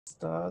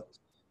Start.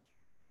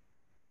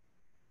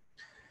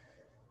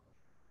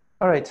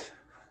 All right,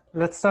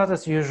 let's start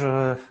as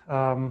usual.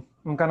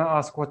 I'm gonna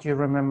ask what you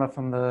remember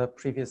from the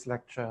previous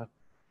lecture.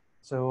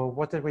 So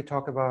what did we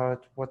talk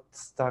about? What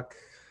stuck?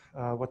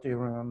 What do you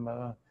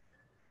remember?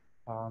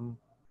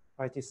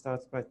 IT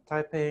starts by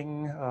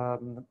typing.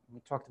 We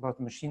talked about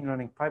machine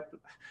learning pipe.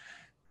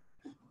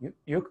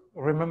 You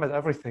remembered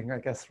everything, I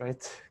guess,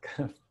 right?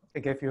 I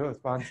gave you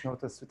advance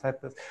notice to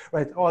type this.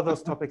 Right, all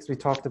those topics we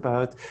talked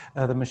about,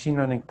 the machine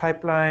learning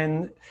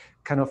pipeline,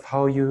 kind of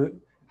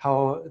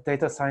how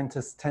data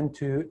scientists tend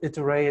to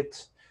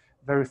iterate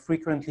very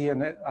frequently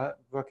and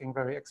working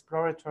very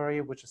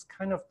exploratory, which is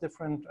kind of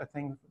different, I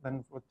think,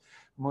 than what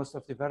most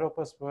of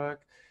developers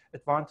work.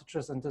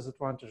 Advantages and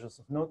disadvantages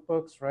of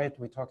notebooks, right?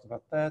 We talked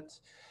about that.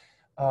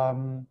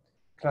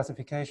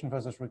 Classification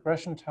versus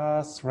regression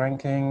tasks,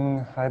 ranking,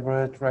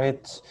 hybrid,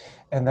 right?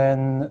 And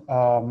then,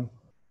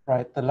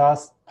 right, the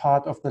last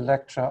part of the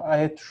lecture,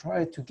 I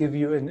tried to give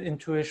you an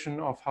intuition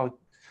of how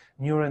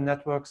neural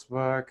networks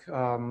work,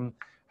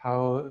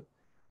 how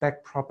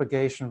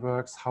backpropagation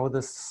works, how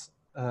this,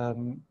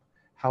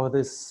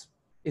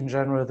 in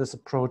general, this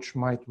approach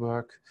might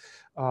work.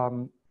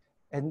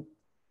 And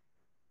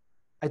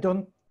I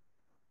don't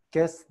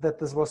guess that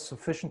this was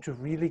sufficient to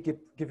really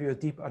give you a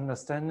deep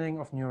understanding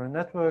of neural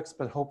networks,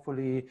 but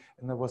hopefully,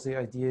 and there was the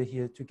idea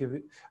here to give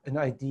you an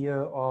idea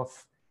of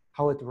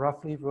how it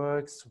roughly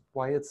works,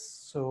 why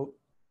it's so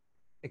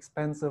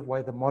expensive,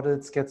 why the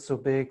models get so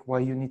big, why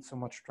you need so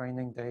much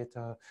training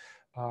data,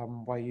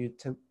 why you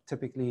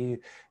typically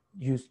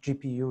use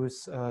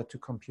GPUs to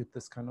compute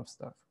this kind of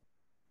stuff.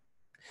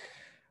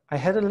 I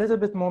had a little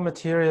bit more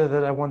material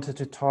that I wanted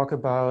to talk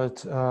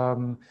about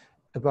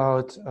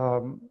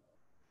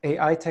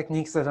AI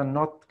techniques that are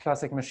not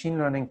classic machine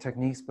learning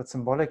techniques, but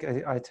symbolic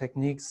AI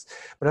techniques.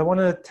 But I want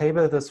to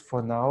table this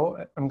for now.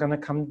 I'm going to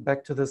come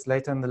back to this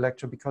later in the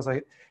lecture because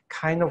I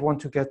kind of want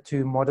to get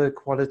to model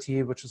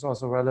quality, which is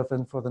also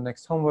relevant for the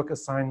next homework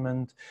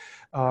assignment,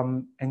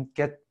 and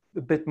get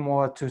a bit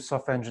more to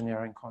software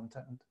engineering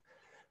content.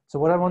 So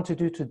what I want to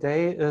do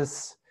today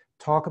is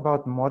talk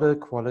about model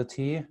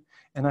quality.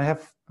 And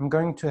I'm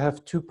going to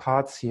have two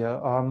parts here.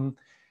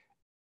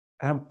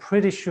 I'm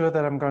pretty sure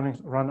that I'm going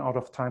to run out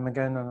of time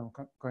again, and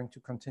I'm going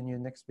to continue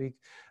next week.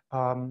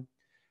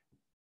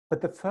 But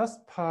the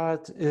first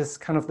part is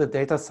kind of the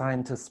data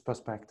scientist's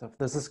perspective.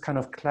 This is kind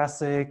of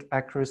classic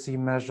accuracy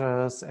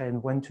measures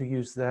and when to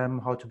use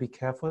them, how to be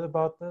careful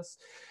about this.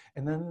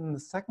 And then in the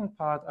second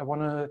part, I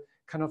want to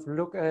kind of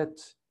look at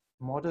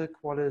model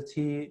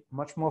quality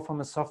much more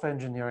from a software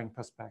engineering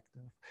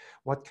perspective.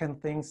 What can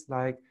things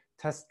like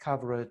test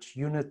coverage,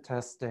 unit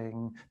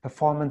testing,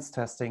 performance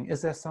testing,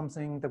 is there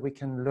something that we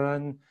can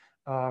learn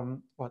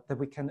or that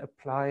we can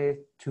apply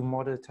to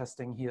model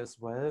testing here as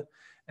well?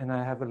 And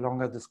I have a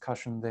longer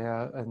discussion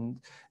there and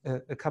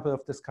a couple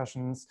of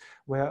discussions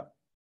where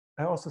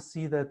I also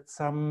see that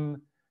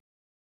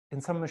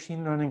in some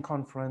machine learning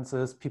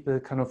conferences,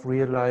 people kind of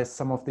realize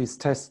some of these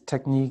test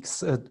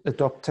techniques,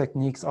 adopt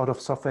techniques out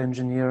of software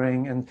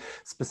engineering and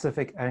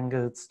specific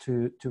angles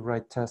to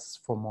write tests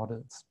for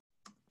models.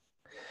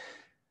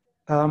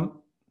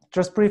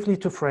 Just briefly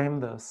to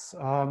frame this,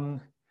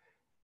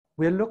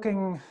 we're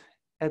looking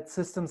at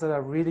systems that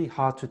are really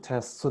hard to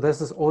test. So there's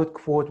this old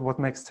quote, what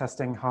makes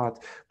testing hard?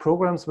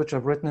 Programs which are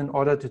written in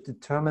order to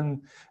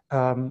determine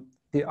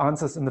the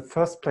answers in the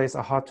first place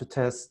are hard to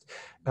test.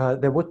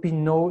 There would be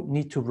no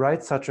need to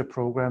write such a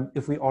program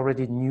if we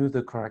already knew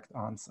the correct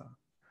answer.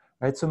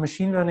 Right? So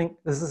machine learning,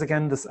 this is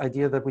again this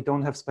idea that we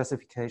don't have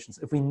specifications.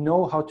 If we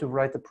know how to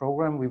write the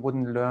program, we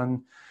wouldn't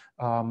learn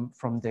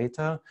from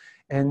data.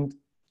 And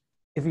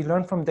if we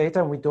learn from data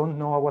and we don't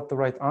know what the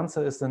right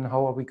answer is, then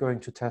how are we going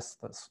to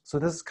test this? So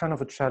this is kind of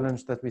a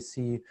challenge that we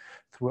see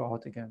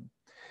throughout again.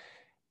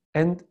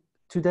 And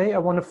today I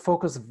want to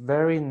focus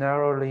very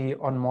narrowly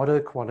on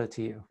model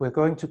quality. We're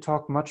going to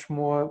talk much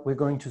more, we're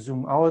going to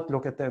zoom out,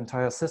 look at the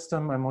entire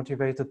system. I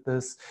motivated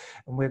this,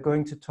 and we're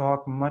going to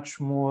talk much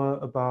more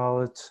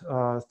about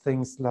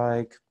things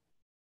like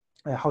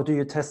how do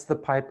you test the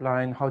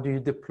pipeline? How do you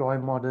deploy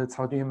models?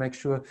 How do you make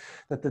sure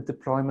that the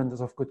deployment is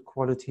of good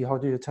quality? How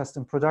do you test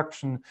in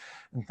production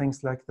and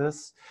things like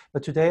this?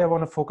 But today I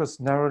want to focus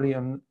narrowly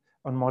on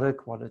model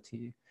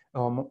quality,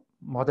 or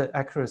model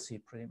accuracy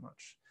pretty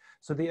much.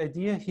 So the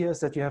idea here is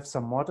that you have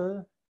some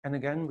model, and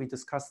again, we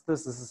discussed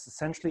this. This is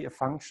essentially a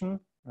function,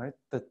 right,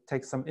 that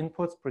takes some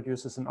inputs,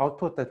 produces an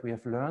output that we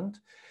have learned.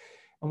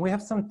 And we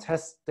have some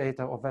test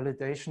data or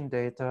validation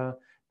data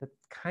that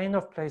kind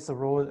of plays a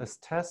role as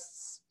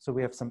tests. So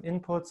we have some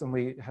inputs and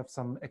we have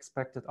some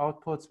expected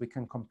outputs. We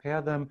can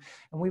compare them.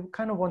 And we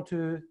kind of want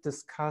to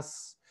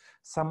discuss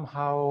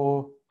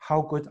somehow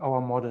how good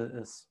our model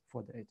is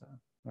for data,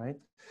 right?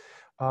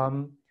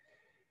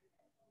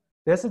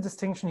 There's a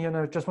distinction here, and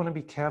I just want to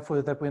be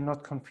careful that we're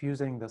not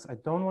confusing this. I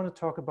don't want to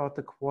talk about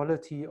the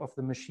quality of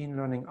the machine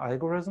learning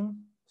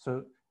algorithm.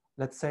 So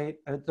let's say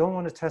I don't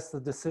want to test the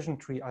decision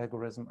tree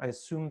algorithm. I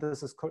assume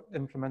this is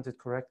implemented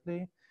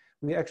correctly.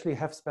 We actually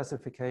have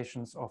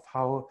specifications of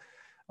how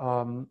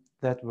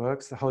that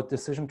works, how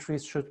decision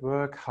trees should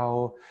work,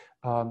 how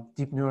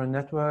deep neural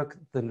network,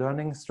 the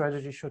learning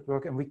strategy should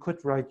work, and we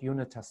could write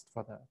unit tests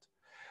for that,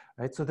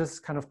 right? So this is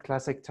kind of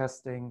classic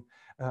testing.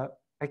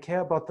 I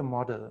care about the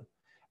model.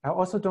 I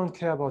also don't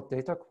care about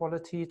data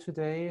quality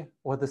today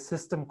or the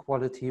system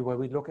quality where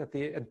we look at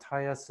the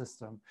entire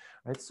system,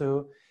 right?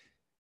 So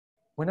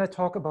when I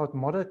talk about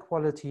model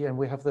quality, and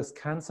we have this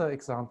cancer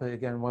example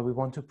again, where we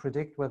want to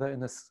predict whether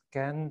in a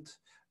scanned,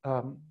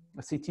 a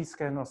CT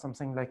scan or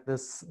something like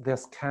this,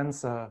 there's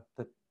cancer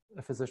that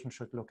a physician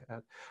should look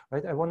at,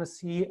 right? I want to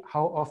see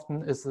how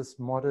often is this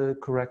model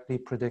correctly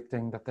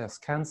predicting that there's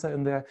cancer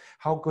in there?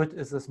 How good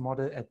is this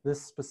model at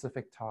this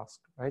specific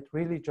task, right?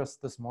 Really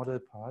just this model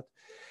part.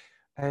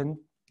 And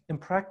in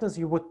practice,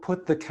 you would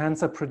put the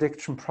cancer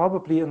prediction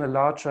probably in a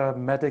larger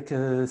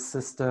medical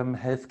system,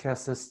 healthcare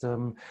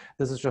system.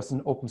 This is just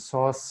an open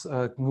source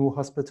GNU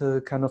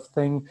hospital kind of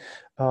thing,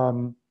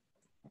 GNU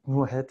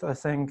Health, I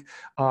think.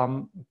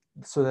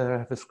 So that I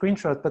have a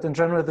screenshot, but in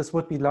general, this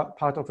would be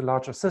part of a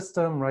larger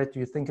system, right?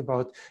 You think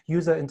about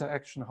user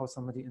interaction, how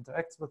somebody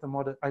interacts with the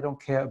model. I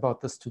don't care about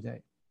this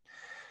today.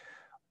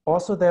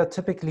 Also, there are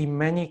typically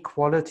many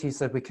qualities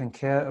that we can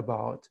care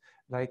about.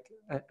 Like,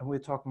 and we'll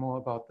talk more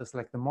about this,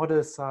 like the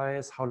model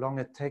size, how long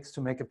it takes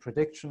to make a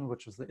prediction,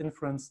 which is the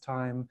inference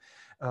time,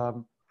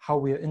 how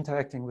we are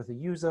interacting with the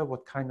user,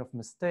 what kind of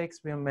mistakes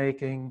we are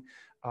making,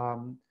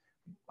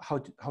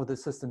 how the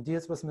system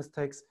deals with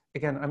mistakes.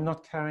 Again, I'm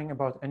not caring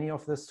about any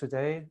of this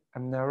today.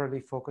 I'm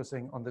narrowly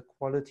focusing on the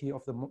quality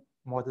of the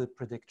model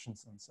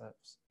predictions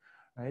themselves,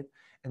 right?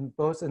 And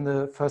both in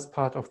the first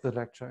part of the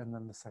lecture and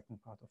then the second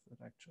part of the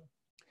lecture.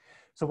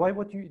 So why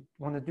would you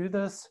want to do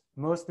this?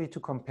 Mostly to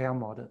compare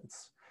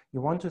models.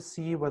 You want to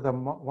see whether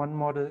one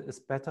model is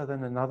better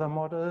than another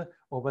model,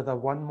 or whether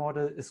one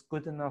model is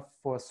good enough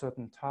for a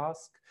certain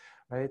task,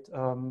 right?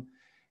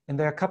 And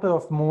there are a couple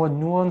of more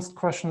nuanced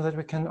questions that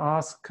we can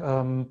ask.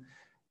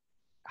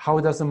 How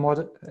does a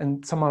model,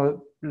 and some are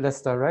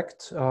less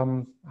direct,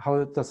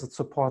 how does it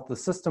support the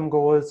system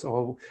goals,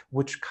 or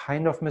which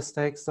kind of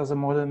mistakes does a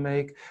model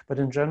make? But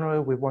in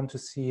general, we want to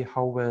see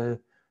how well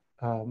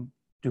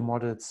do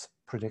models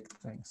predict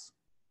things.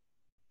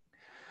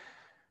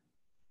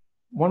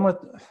 One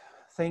more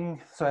thing,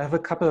 so I have a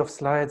couple of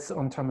slides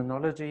on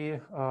terminology.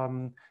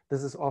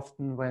 This is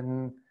often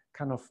when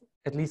kind of,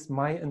 at least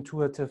my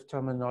intuitive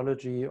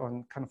terminology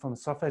on kind of from a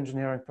software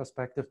engineering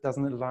perspective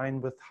doesn't align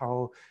with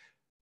how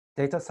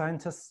data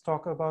scientists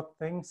talk about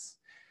things.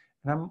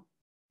 And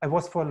I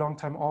was for a long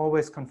time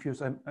always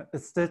confused.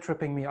 It's still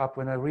tripping me up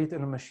when I read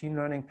in a machine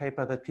learning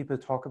paper that people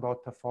talk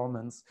about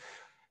performance.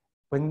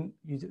 When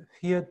you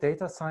hear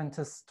data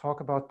scientists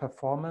talk about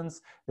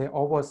performance, they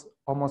almost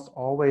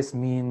always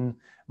mean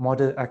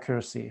model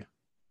accuracy,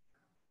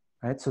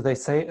 right? So they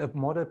say a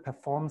model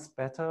performs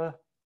better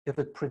if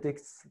it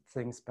predicts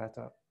things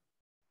better.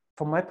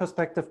 From my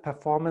perspective,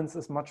 performance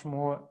is much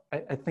more,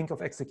 I think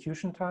of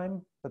execution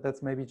time, but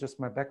that's maybe just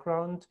my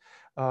background.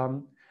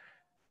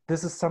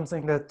 This is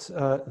something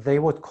that they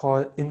would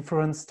call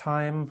inference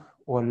time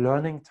or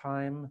learning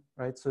time,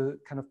 right? So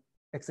kind of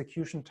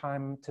execution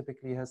time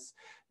typically has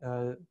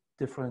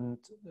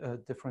different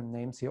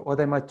names here, or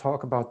they might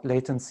talk about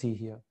latency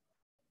here.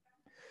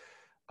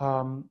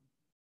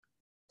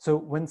 So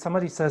when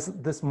somebody says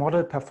this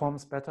model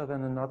performs better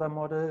than another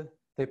model,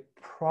 they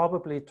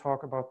probably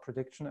talk about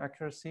prediction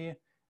accuracy.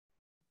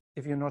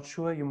 If you're not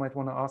sure, you might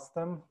want to ask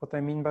them what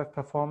they mean by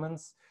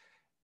performance.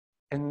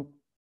 And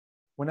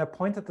when I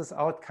pointed this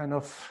out kind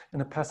of in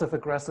a passive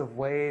aggressive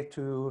way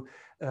to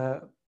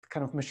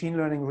kind of machine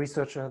learning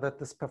researcher that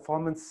this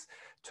performance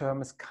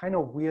term is kind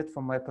of weird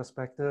from my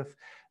perspective,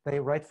 they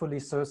rightfully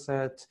so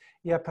said,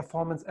 yeah,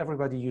 performance,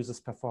 everybody uses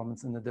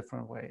performance in a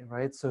different way,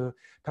 right? So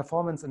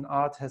performance in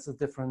art has a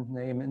different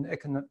name.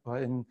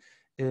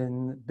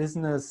 In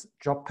business,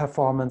 job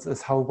performance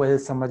is how well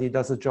somebody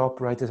does a job,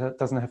 right? It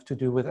doesn't have to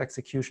do with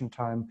execution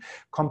time.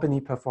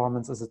 Company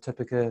performance is a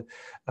typical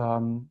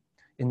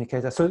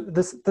indicator. So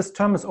this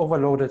term is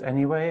overloaded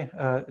anyway.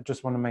 I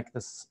just want to make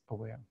this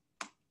aware.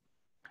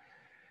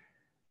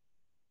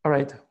 All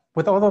right,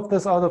 with all of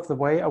this out of the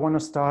way, I want to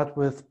start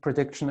with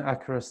prediction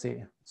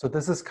accuracy. So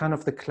this is kind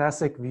of the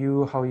classic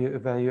view how you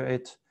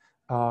evaluate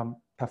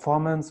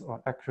performance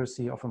or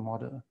accuracy of a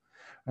model,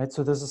 right?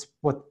 So this is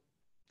what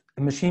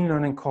a machine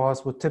learning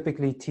course would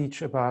typically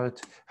teach about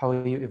how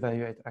you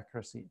evaluate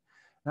accuracy.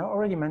 Now, I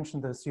already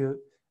mentioned this.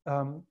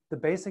 The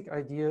basic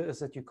idea is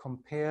that you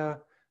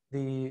compare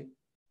the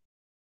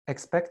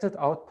expected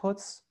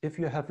outputs if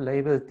you have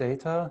labeled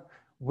data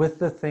with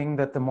the thing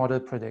that the model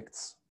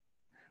predicts.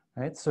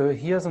 Right, so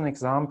here's an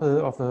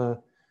example of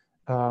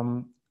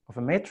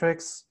a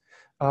matrix.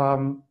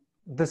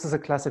 This is a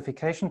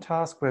classification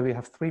task where we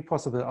have 3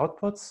 possible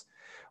outputs.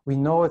 We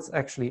know it's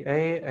actually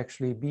A,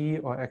 actually B,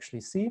 or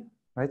actually C.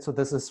 Right, so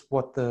this is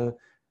what the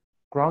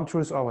ground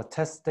truth, our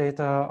test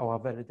data, our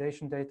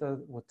validation data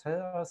would tell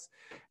us.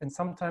 And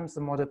sometimes the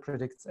model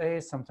predicts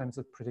A, sometimes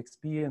it predicts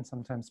B, and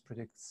sometimes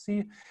predicts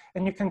C.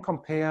 And you can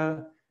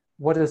compare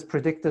what is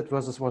predicted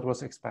versus what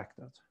was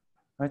expected.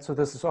 right? So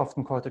this is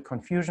often called a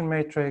confusion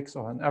matrix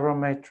or an error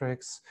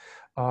matrix.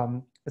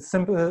 It's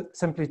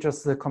simply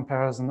just the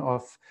comparison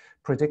of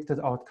predicted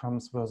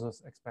outcomes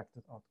versus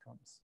expected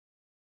outcomes.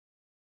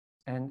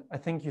 And I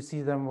think you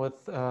see them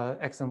with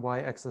X and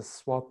Y axis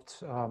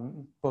swapped.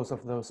 Both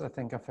of those, I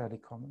think, are fairly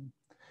common.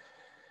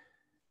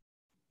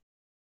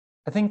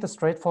 I think the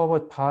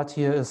straightforward part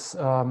here is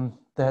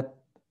that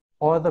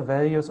all the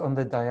values on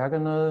the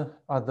diagonal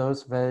are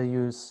those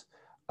values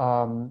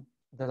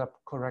that are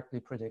correctly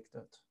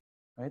predicted,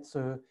 right?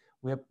 So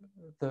we have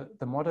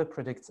the model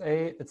predicts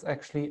A, it's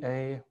actually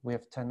A, we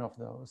have 10 of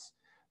those.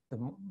 The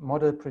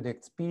model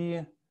predicts B,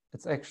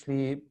 it's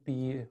actually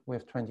B, we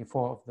have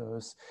 24 of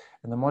those.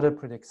 And the model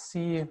predicts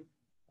C,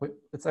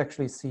 it's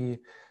actually C,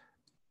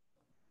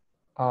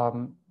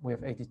 we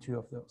have 82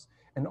 of those.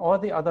 And all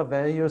the other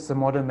values, the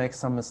model makes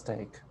some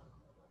mistake,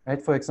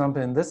 right? For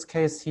example, in this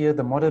case here,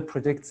 the model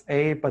predicts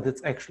A, but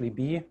it's actually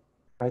B,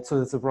 right?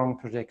 So it's a wrong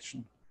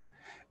prediction.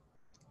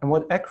 And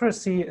what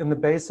accuracy in the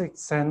basic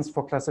sense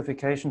for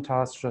classification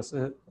tasks just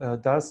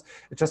does,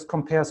 it just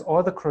compares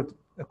all the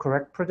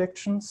correct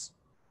predictions,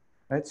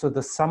 right? So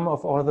the sum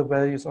of all the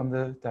values on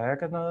the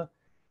diagonal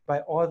by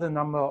all the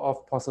number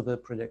of possible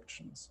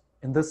predictions.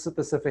 In this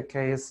specific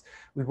case,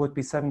 we would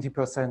be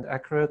 70%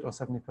 accurate or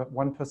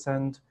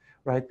 71%,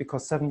 right?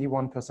 Because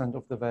 71%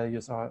 of the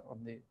values are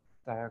on the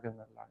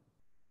diagonal line.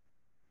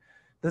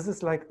 This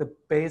is like the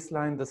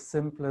baseline, the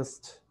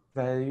simplest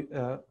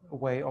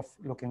way of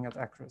looking at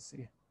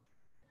accuracy.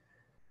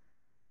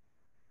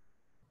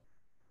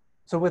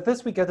 So with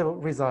this, we get a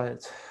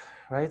result,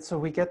 right? So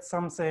we get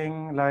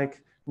something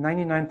like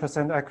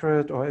 99%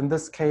 accurate, or in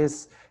this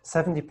case,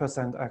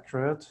 70%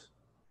 accurate.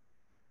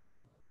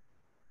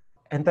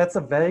 And that's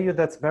a value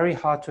that's very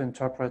hard to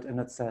interpret in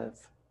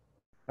itself,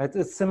 right?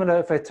 It's similar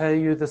if I tell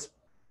you this,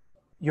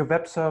 your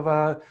web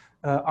server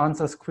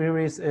answers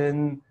queries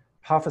in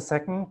half a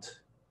second.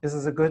 Is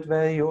this a good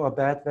value or a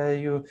bad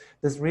value?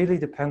 This really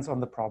depends on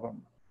the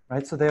problem,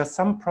 right? So there are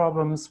some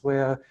problems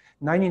where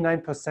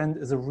 99%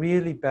 is a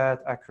really bad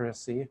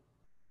accuracy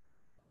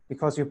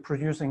because you're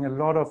producing a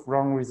lot of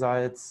wrong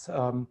results.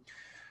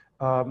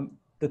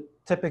 The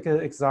typical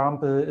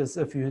example is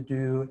if you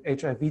do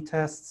HIV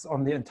tests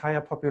on the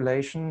entire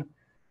population.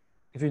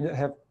 If you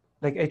have,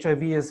 like,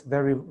 HIV is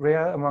very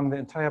rare among the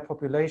entire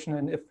population,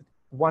 and if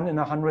 1 in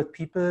 100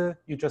 people,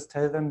 you just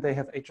tell them they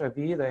have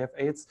HIV, they have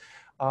AIDS,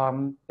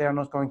 they are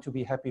not going to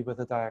be happy with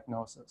the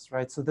diagnosis,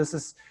 right? So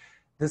this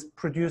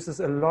produces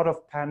a lot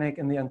of panic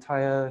in the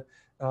entire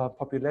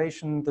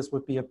population. This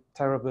would be a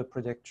terrible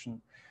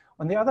prediction.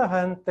 On the other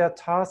hand, there are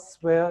tasks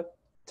where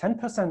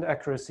 10%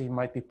 accuracy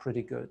might be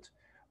pretty good,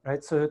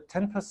 right? So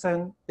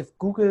 10%, if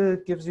Google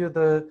gives you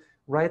the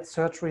right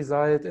search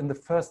result in the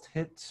first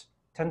hit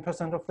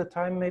 10% of the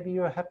time, maybe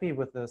you're happy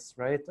with this,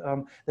 right?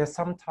 There's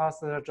some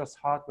tasks that are just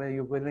hard where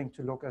you're willing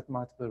to look at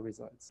multiple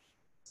results.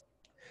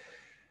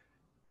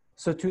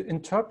 So to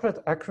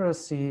interpret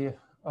accuracy,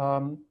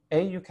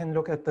 you can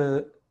look at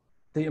the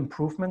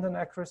improvement in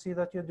accuracy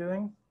that you're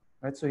doing,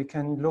 right? So you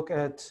can look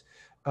at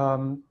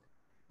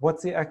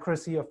what's the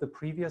accuracy of the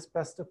previous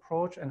best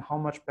approach and how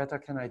much better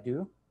can I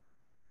do?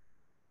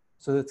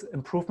 So it's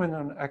improvement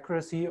in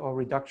accuracy or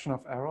reduction of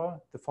error.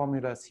 The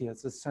formula is here.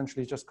 It's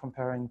essentially just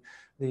comparing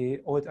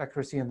the old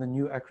accuracy and the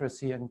new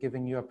accuracy and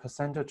giving you a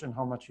percentage and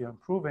how much you're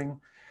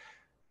improving.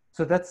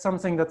 So that's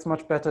something that's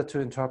much better to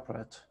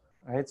interpret,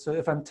 right? So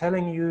if I'm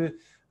telling you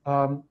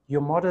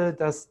your model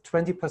does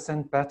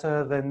 20%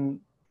 better than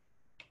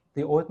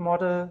the old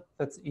model,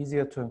 that's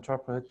easier to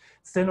interpret.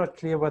 Still not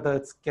clear whether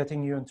it's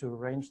getting you into a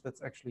range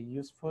that's actually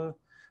useful.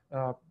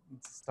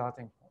 It's a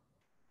starting point.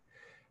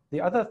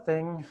 The other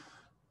thing,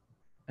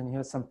 and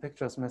here's some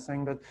pictures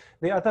missing, but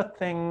the other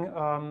thing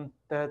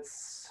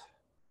that's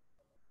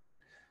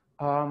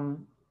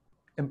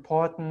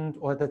important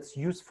or that's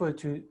useful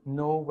to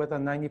know whether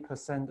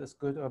 90% is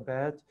good or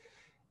bad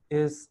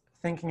is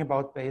thinking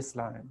about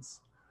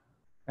baselines.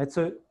 Right,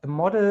 so the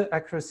model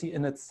accuracy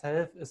in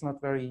itself is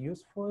not very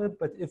useful,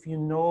 but if you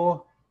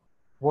know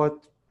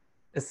what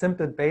a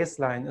simple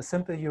baseline, a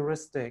simple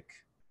heuristic,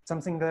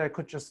 something that I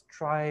could just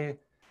try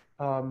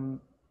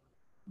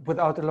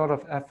without a lot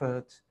of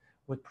effort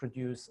would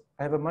produce,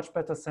 I have a much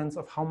better sense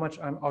of how much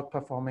I'm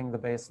outperforming the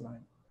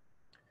baseline.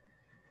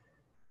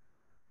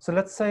 So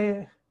let's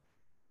say,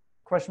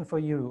 question for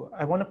you,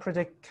 I want to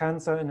predict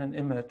cancer in an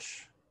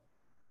image.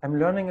 I'm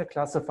learning a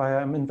classifier,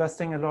 I'm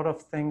investing a lot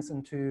of things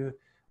into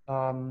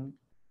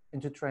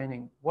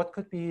training. What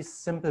could be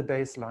simple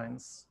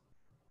baselines?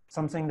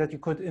 Something that you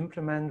could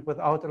implement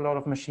without a lot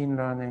of machine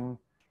learning,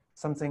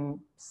 something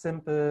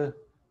simple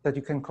that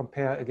you can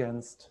compare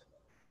against.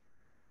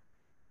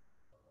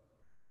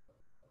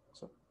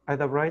 So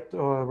either write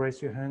or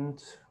raise your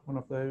hand, one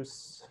of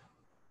those.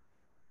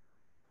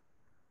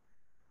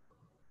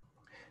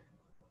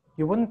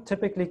 You wouldn't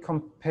typically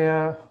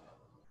compare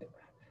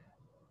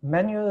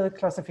manual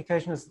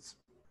classification.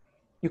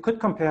 You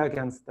could compare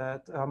against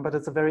that, but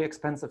it's a very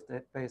expensive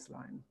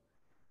baseline,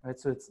 right?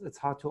 So it's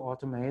hard to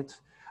automate.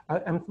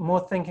 I'm more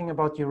thinking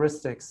about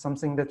heuristics,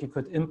 something that you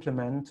could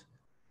implement.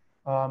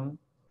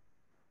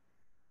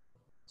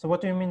 So what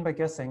do you mean by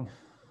guessing?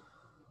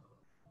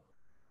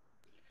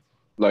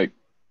 Like,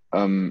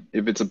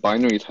 if it's a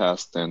binary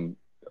test, then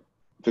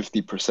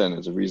 50%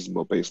 is a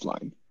reasonable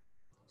baseline.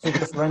 So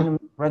just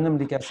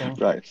randomly guessing,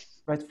 Right.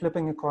 right?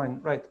 Flipping a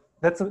coin, right?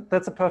 That's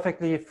a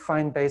perfectly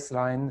fine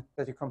baseline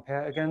that you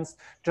compare against.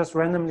 Just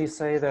randomly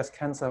say there's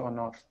cancer or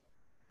not.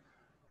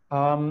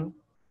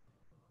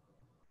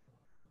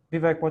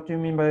 Vivek, what do you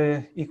mean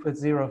by equals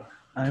 0?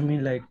 I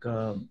mean, like,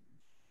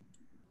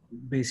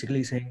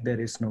 basically saying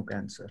there is no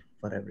cancer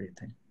for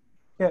everything.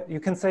 Yeah, you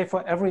can say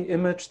for every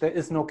image there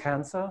is no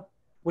cancer,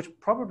 which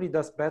probably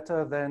does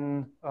better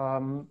than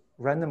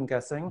random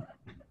guessing,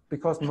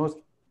 because most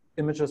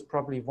images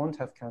probably won't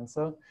have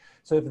cancer.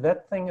 So if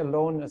that thing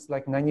alone is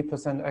like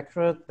 90%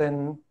 accurate,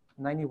 then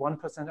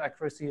 91%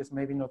 accuracy is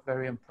maybe not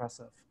very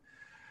impressive,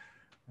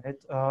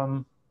 right?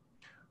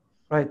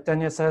 Right,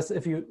 Daniel says,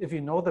 if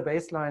you know the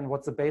baseline,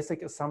 what's the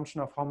basic assumption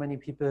of how many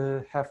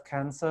people have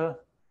cancer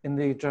in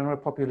the general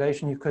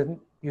population,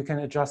 you can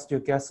adjust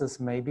your guesses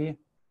maybe.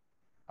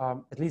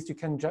 At least you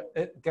can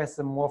guess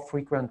a more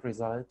frequent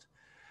result.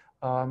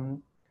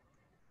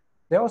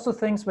 There are also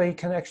things where you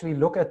can actually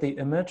look at the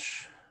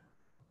image,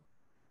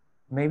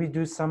 maybe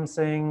do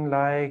something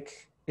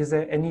like, is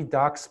there any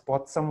dark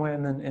spot somewhere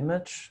in an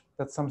image?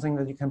 That's something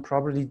that you can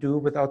probably do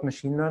without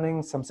machine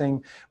learning,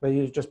 something where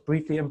you just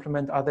briefly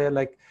implement, are there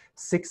like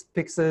 6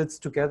 pixels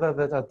together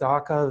that are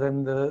darker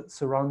than the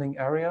surrounding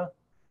area,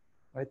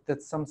 right?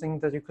 That's something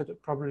that you could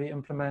probably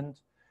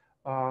implement.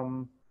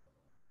 So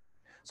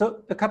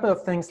a couple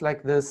of things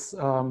like this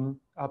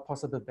are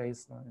possible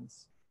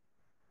baselines.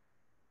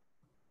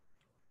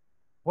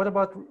 What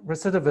about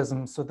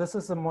recidivism? So this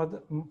is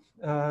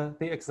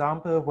the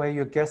example where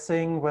you're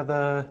guessing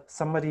whether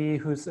somebody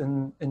who's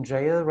in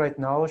jail right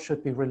now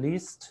should be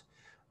released,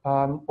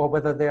 or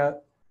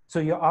whether so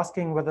you're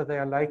asking whether they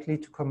are likely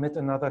to commit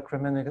another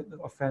criminal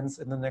offense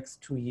in the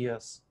next 2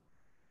 years.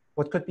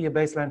 What could be a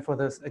baseline for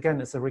this?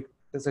 Again, it's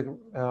a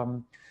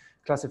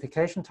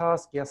classification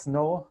task, yes,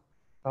 no.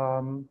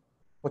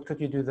 What could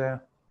you do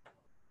there?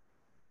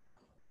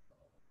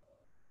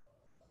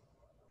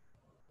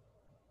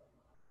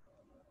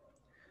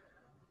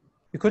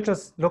 You could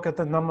just look at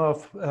the number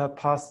of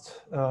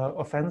past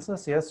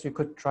offenses. Yes, you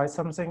could try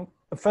something.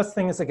 The first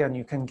thing is, again,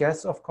 you can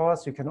guess, of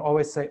course. You can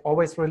always say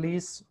always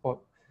release or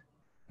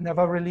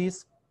never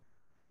release,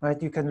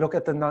 right? You can look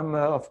at the number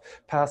of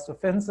past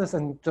offenses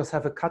and just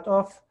have a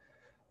cutoff.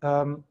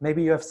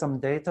 Maybe you have some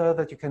data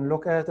that you can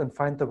look at and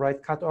find the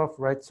right cutoff,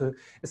 right? So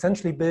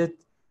essentially build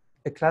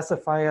a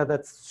classifier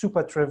that's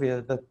super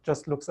trivial, that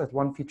just looks at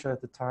one feature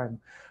at a time,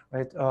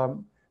 right?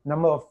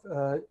 Number of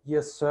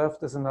years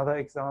served is another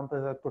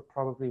example that would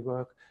probably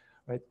work,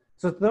 right?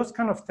 So those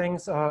kind of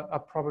things are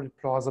probably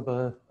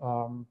plausible.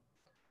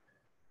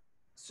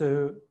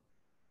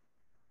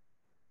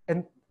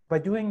 And by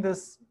doing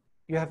this,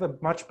 you have a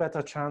much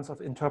better chance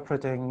of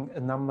interpreting a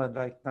number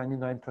like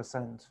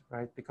 99%,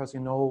 right? Because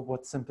you know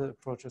what simple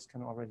approaches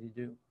can already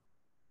do.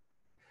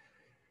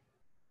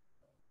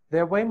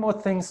 There are way more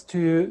things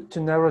to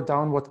narrow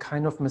down what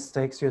kind of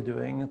mistakes you're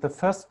doing. The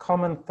first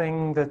common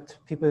thing that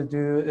people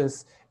do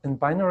is in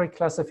binary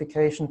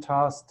classification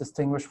tasks,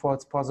 distinguish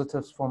false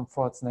positives from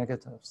false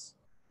negatives.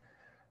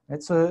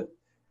 Right? So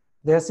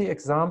there's the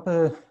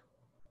example,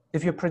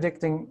 if you're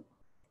predicting,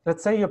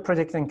 let's say you're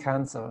predicting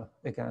cancer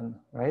again,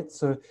 right?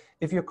 So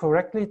if you're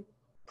correctly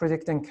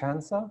predicting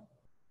cancer,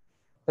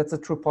 that's a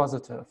true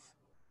positive.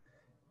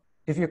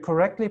 If you're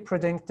correctly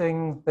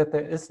predicting that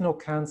there is no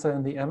cancer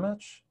in the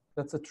image,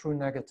 that's a true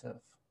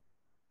negative.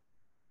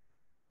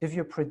 If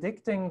you're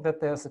predicting that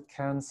there's a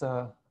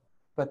cancer,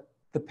 but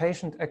the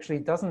patient actually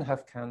doesn't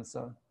have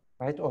cancer,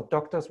 right? Or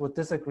doctors would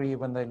disagree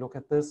when they look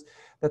at this,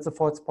 that's a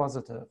false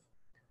positive.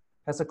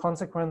 Has a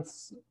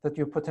consequence that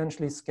you're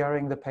potentially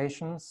scaring the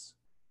patients,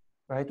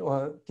 right?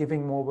 Or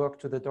giving more work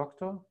to the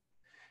doctor.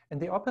 And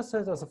the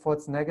opposite is a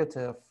false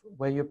negative,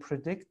 where you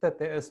predict that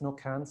there is no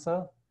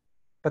cancer,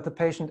 but the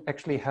patient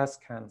actually has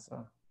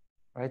cancer,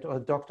 right? Or a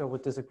doctor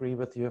would disagree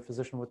with you, a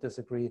physician would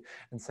disagree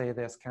and say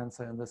there's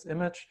cancer in this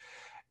image.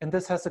 And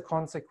this has a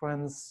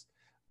consequence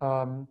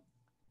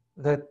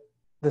that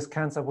this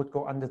cancer would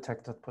go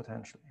undetected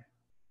potentially.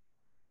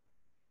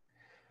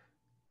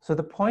 So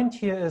the point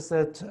here is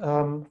that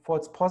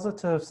false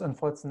positives and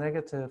false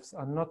negatives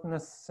are not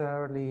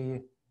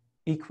necessarily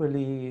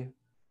equally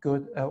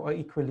good or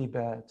equally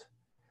bad.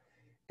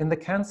 In the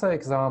cancer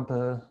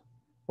example,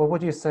 what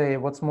would you say?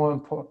 What's more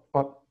important?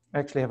 Well,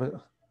 actually,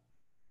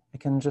 I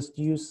can just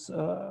use,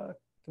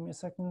 give me a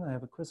second, I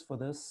have a quiz for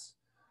this.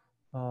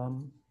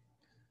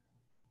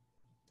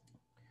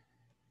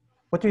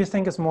 What do you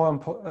think is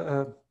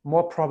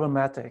more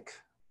problematic?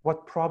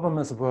 What problem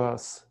is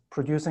worse?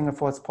 Producing a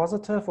false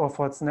positive or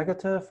false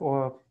negative,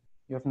 or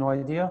you have no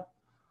idea?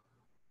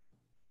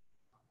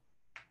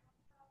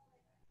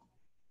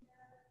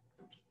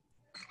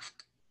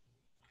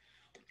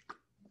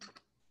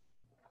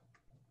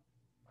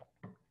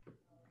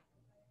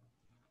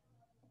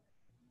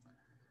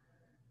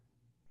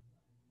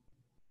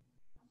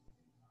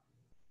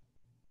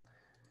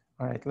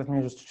 All right, let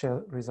me just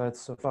share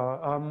results so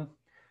far.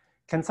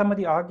 Can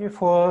somebody argue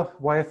for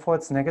why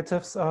false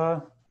negatives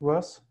are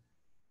worse?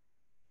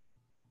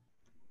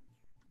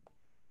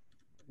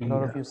 A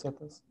lot of you said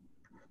this.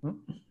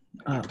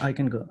 I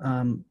can go.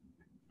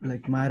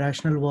 Like my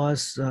rationale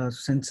was,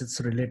 since it's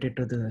related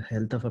to the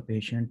health of a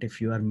patient, if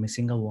you are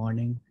missing a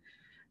warning,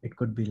 it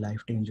could be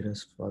life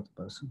dangerous for the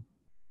person.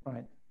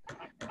 Right.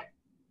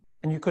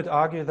 And you could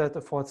argue that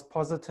a false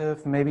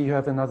positive, maybe you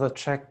have another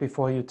check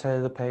before you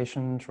tell the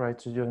patient, right,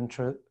 to do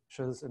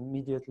insurance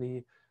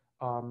immediately.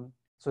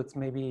 So it's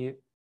maybe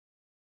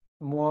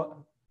more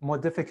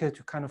difficult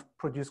to kind of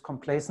produce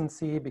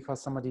complacency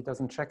because somebody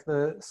doesn't check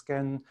the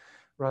scan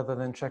rather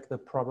than check the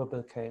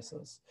probable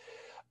cases.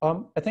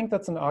 I think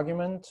that's an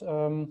argument.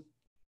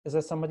 Is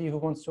there somebody who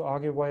wants to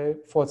argue why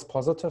false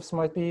positives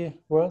might be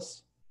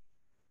worse?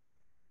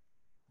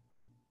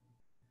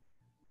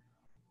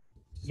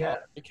 Yeah,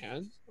 I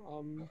can.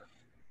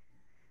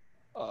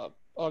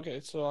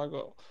 Okay, so I'll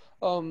go.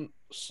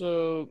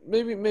 So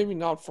maybe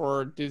not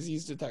for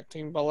disease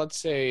detecting, but let's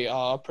say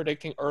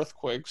predicting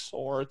earthquakes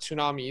or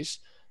tsunamis.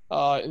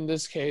 In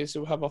this case,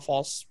 if we have a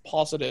false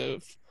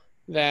positive,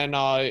 then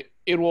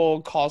it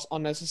will cause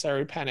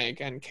unnecessary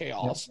panic and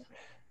chaos.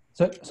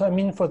 Yep. So I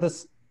mean, for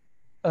this,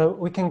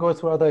 we can go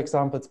through other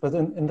examples, but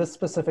in this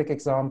specific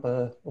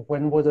example,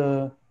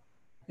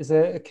 is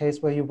there a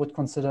case where you would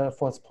consider a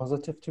false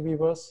positive to be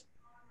worse?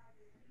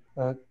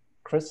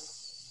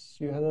 Chris,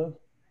 you had a?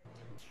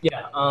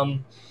 Yeah,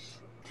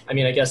 I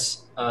mean, I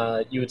guess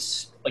you would,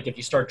 like, if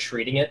you start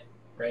treating it,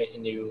 right,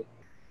 and you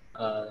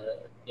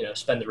know,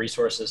 spend the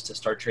resources to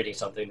start treating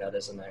something that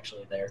isn't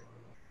actually there.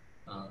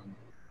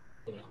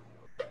 You know,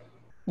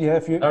 yeah,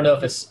 if you, I don't know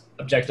if it's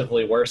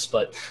objectively worse,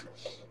 but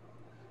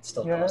it's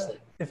still costly.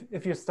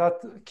 If you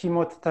start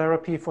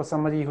chemotherapy for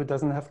somebody who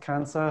doesn't have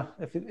cancer,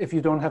 if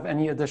you don't have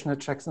any additional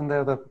checks in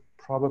there, that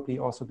probably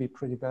also be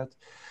pretty bad.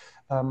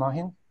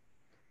 Mahin?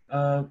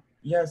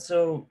 Yeah,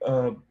 so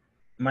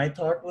my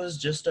thought was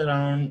just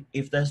around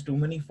if there's too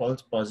many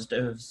false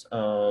positives,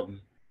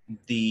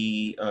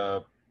 the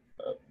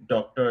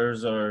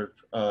doctors or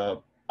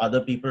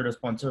other people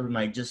responsible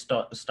might just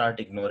start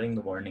ignoring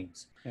the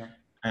warnings. Yeah.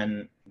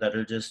 And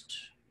that'll just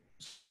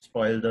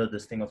spoil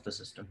this thing of the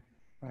system.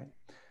 Right.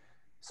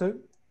 So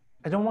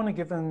I don't want to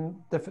give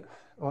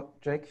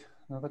Jake,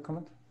 another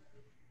comment?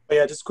 But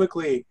yeah, just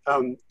quickly,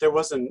 there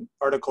was an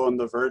article in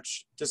The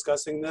Verge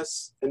discussing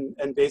this,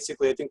 and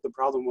basically I think the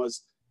problem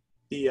was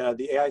the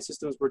AI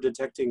systems were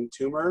detecting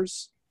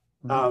tumors,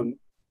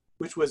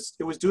 which was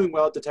doing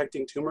well at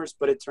detecting tumors,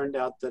 but it turned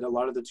out that a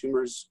lot of the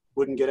tumors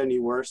wouldn't get any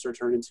worse or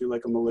turn into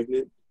like a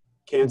malignant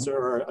cancer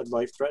or a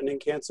life-threatening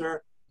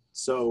cancer.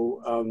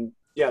 So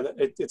yeah,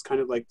 it's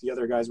kind of like the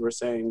other guys were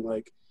saying,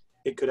 like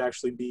it could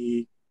actually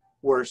be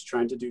worse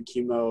trying to do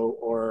chemo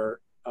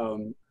or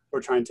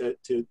trying to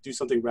do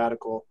something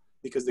radical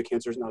because the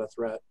cancer is not a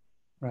threat.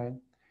 Right.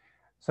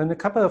 So in a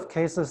couple of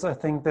cases, I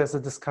think there's a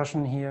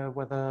discussion here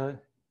whether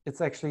it's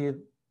actually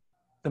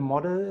the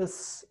model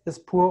is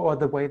poor or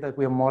the way that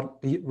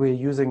we're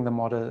using the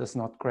model is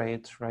not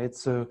great, right?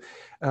 So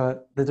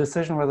the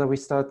decision whether we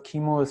start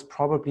chemo is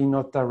probably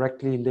not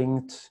directly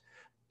linked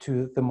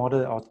to the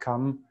model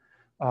outcome.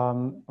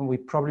 And we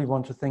probably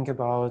want to think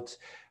about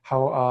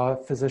how are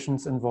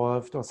physicians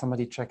involved or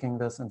somebody checking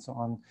this and so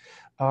on.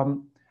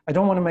 I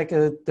don't want to make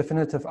a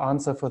definitive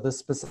answer for this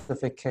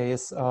specific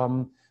case.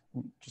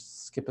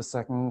 Just skip a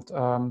second.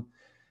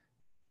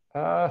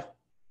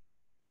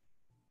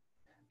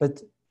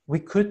 But we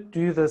could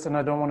do this, and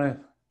I don't want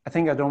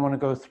to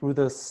go through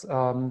this.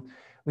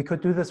 We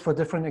could do this for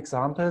different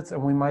examples,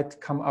 and we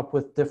might come up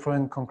with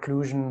different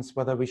conclusions,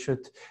 whether we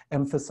should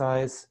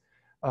emphasize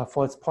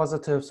false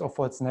positives or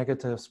false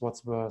negatives,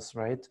 what's worse,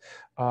 right?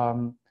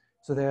 So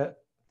there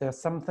are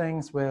some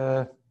things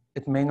where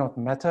it may not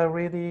matter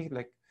really,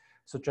 like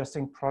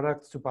suggesting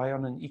products to buy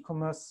on an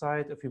e-commerce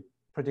site. If you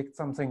predict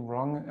something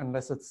wrong,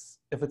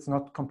 if it's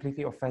not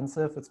completely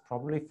offensive, it's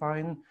probably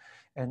fine.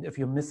 And if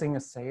you're missing a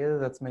sale,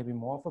 that's maybe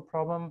more of a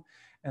problem.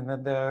 And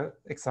then there are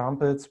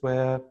examples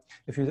where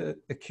if you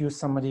accuse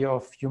somebody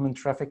of human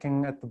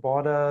trafficking at the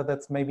border,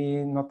 that's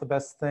maybe not the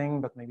best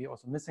thing, but maybe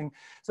also missing.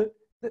 So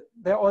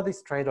there are all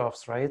these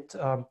trade-offs, right?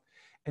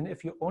 And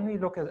if you only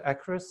look at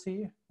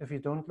accuracy, if you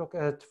don't look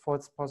at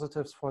false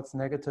positives, false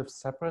negatives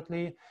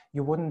separately,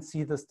 you wouldn't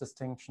see this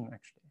distinction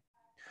actually.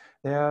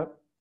 There are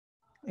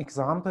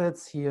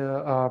examples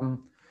here.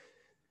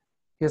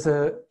 Here's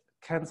a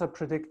cancer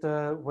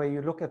predictor where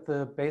you look at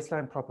the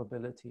baseline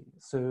probability.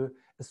 So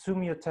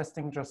assume you're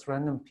testing just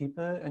random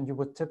people and you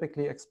would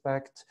typically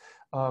expect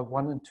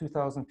 1 in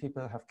 2,000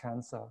 people have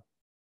cancer.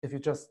 If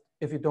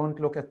you don't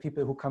look at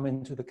people who come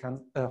into the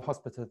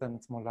hospital, then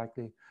it's more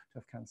likely to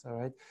have cancer,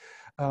 right?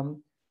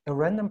 A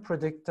random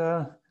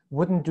predictor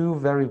wouldn't do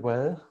very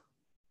well,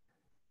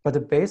 but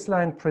a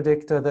baseline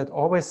predictor that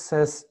always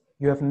says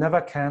you have never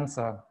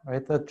cancer,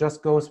 right? That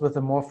just goes with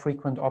a more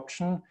frequent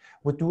option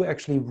would do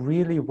actually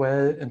really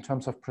well in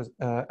terms of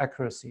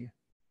accuracy,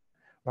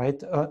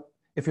 right?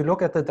 If you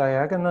look at the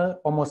diagonal,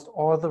 almost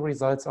all the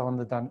results are on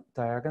the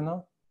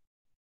diagonal.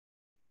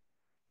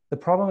 The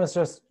problem is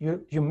just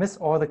you miss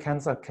all the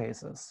cancer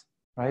cases,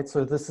 right?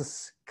 So this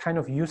is kind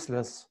of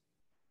useless,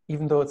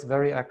 even though it's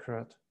very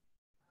accurate.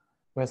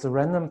 Whereas a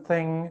random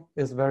thing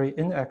is very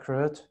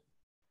inaccurate.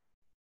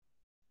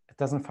 It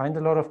doesn't find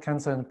a lot of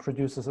cancer and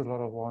produces a lot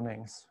of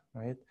warnings,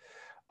 right?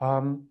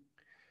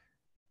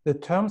 The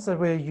terms that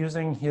we're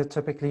using here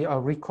typically are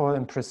recall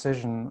and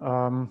precision.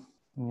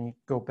 Let me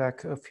go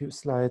back a few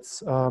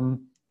slides.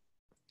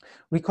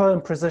 Recall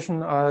and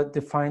precision are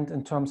defined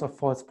in terms of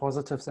false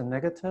positives and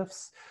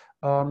negatives.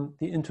 The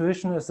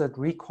intuition is that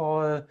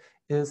recall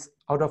is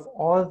out of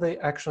all the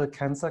actual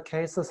cancer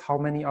cases, how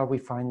many are we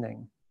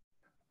finding,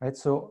 right?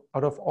 So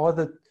out of all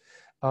the,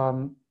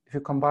 if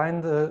you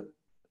combine the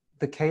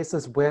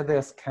cases where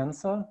there's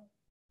cancer,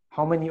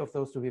 how many of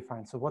those do we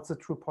find? So what's the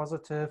true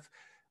positive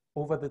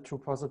over the true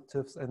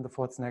positives and the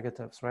false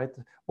negatives, right?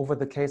 Over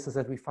the cases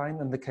that we find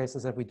and the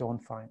cases that we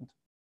don't find.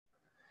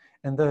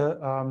 And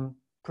the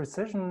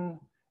precision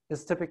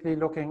is typically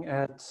looking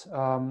at,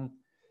 of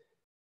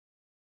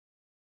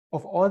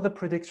all the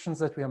predictions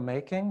that we are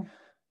making,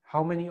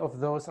 how many of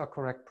those are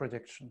correct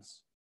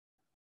predictions,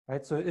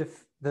 right? So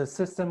if the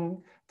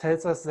system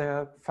tells us there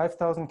are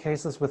 5,000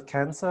 cases with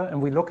cancer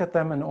and we look at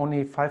them and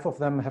only 5 of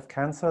them have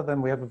cancer,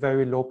 then we have a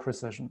very low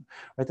precision,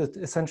 right? It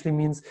essentially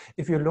means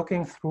if you're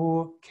looking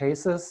through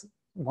cases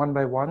one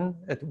by one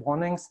at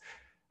warnings,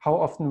 how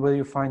often will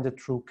you find a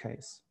true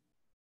case?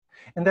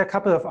 And there are a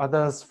couple of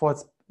others,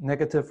 false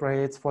negative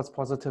rates, false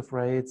positive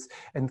rates,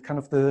 and kind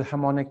of the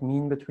harmonic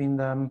mean between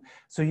them.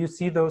 So you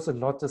see those a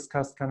lot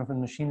discussed kind of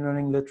in machine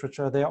learning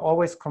literature. They are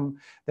always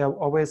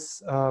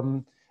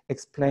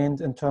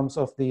explained in terms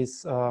of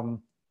these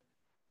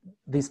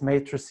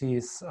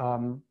matrices.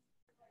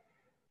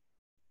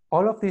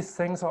 All of these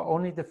things are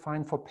only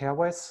defined for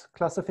pairwise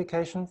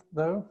classification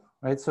though,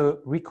 right? So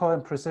recall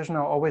and precision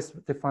are always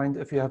defined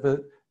if you have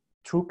a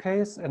true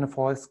case and a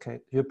false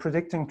case. You're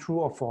predicting true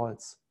or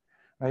false,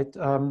 right?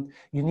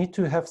 You need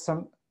to have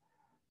some,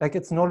 like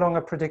it's no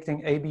longer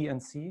predicting A, B,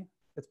 and C.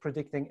 It's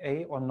predicting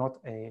A or not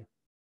A,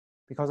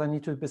 because I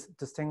need to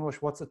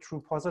distinguish what's a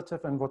true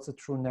positive and what's a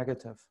true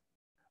negative,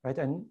 right?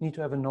 I need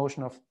to have a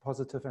notion of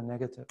positive and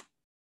negative.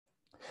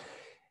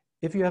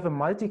 If you have a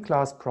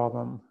multi-class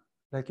problem,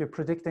 like you're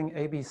predicting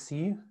A, B,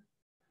 C,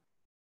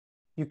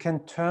 you can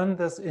turn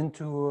this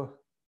into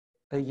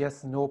a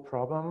yes-no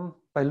problem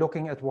by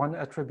looking at one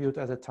attribute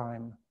at a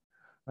time,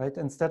 right?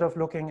 Instead of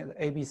looking at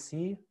A, B,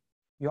 C,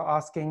 you're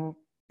asking,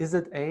 is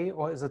it A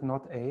or is it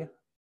not A?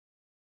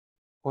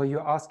 Or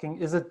you're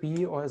asking, is it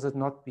B or is it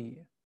not B?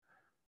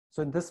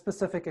 So in this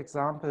specific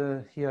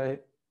example here,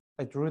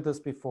 I drew this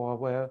before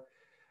where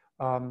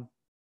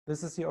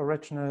this is the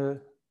original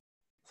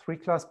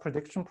 3-class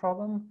prediction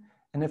problem.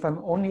 And if I'm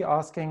only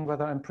asking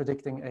whether I'm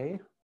predicting A,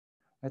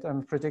 right,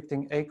 I'm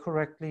predicting A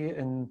correctly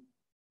in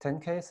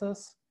 10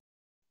 cases.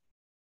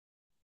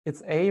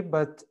 It's A,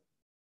 but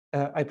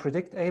I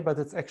predict A, but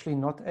it's actually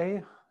not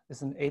A.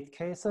 It's in 8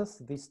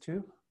 cases, these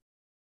two,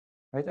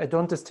 right? I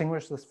don't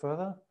distinguish this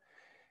further.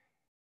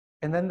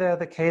 And then there are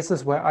the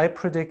cases where I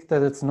predict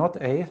that it's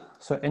not A,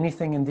 so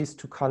anything in these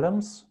 2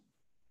 columns.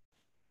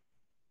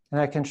 And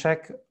I can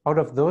check out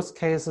of those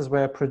cases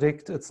where I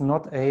predict it's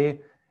not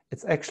A,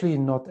 it's actually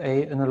not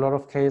A in a lot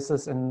of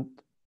cases. And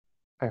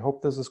I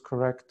hope this is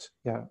correct.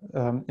 Yeah,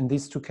 in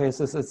these 2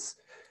 cases, it's,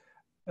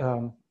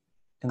 in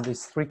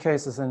these 3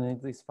 cases and in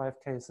these 5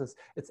 cases,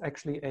 it's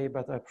actually A,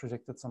 but I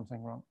predicted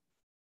something wrong.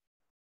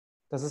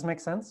 Does this make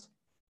sense?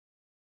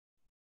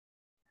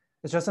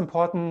 It's just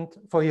important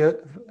for you,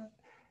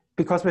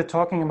 because we're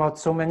talking about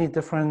so many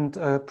different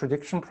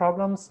prediction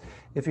problems.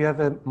 If you have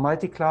a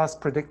multi-class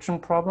prediction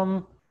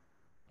problem,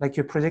 like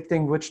you're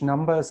predicting which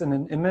number is in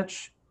an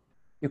image,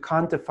 you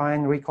can't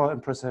define recall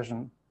and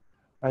precision,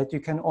 right?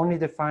 You can only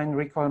define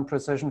recall and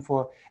precision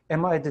for,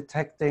 am I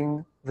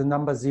detecting the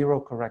number 0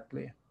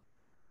 correctly,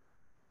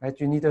 right?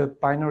 You need a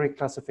binary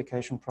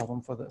classification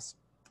problem for this.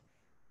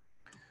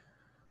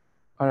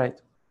 All right.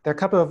 There are a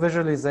couple of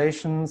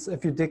visualizations.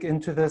 If you dig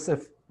into this,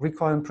 if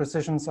recall and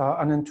precisions are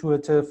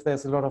unintuitive,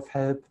 there's a lot of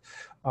help.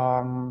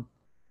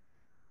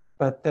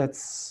 But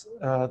that's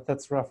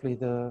roughly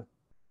the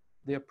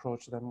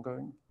approach that I'm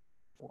going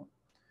for.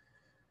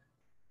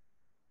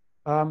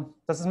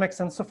 Does this make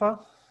sense so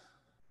far?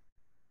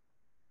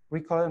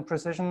 Recall and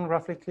precision,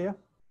 roughly clear?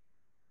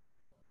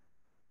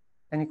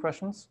 Any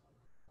questions?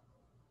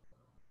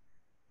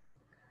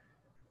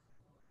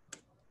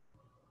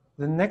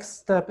 The next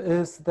step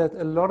is that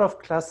a lot of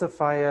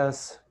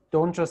classifiers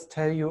don't just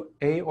tell you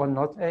A or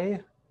not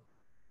A.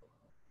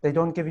 They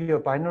don't give you a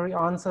binary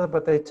answer,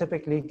 but they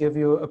typically give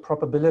you a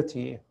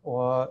probability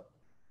or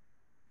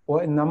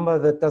a number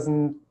that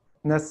doesn't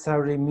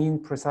necessarily mean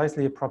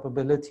precisely a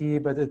probability,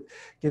 but it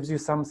gives you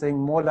something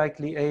more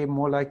likely A,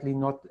 more likely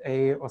not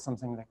A, or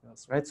something like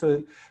this, right? So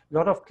a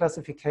lot of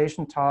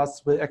classification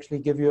tasks will actually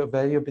give you a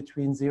value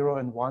between 0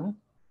 and 1.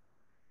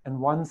 And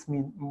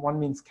 1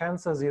 means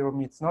cancer, 0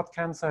 means not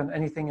cancer, and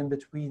anything in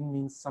between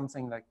means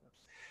something like that.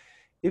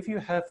 If you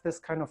have this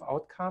kind of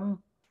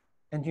outcome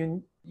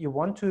and you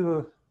want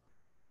to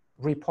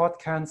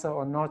report cancer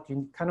or not,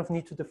 you kind of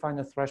need to define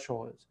a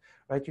threshold,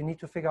 right? You need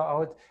to figure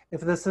out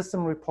if the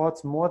system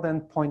reports more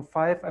than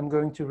 0.5, I'm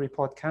going to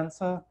report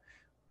cancer.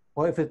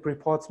 Or if it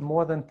reports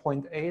more than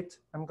 0.8,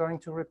 I'm going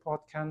to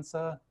report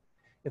cancer.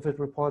 If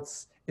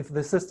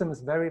the system is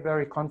very,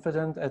 very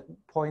confident at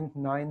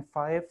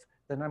 0.95,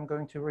 then I'm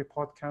going to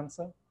report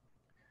cancer.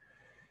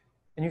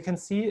 And you can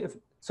see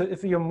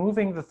if you're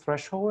moving the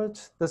threshold,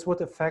 this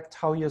would affect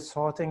how you're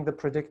sorting the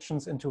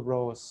predictions into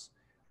rows,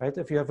 right?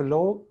 If you have a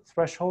low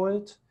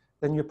threshold,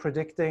 then you're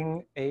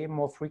predicting A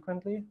more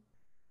frequently.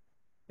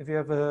 If you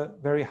have a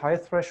very high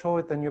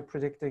threshold, then you're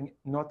predicting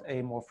not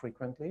A more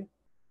frequently.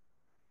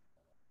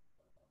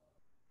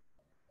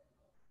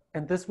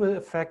 And this will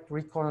affect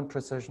recall and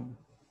precision.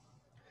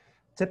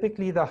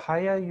 Typically, the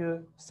higher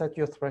you set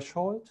your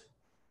threshold,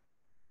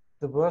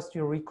 the worse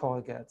your recall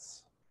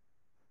gets,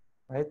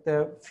 right?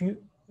 There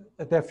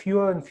are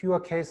fewer and fewer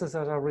cases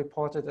that are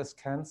reported as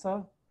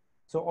cancer.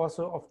 So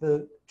also of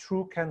the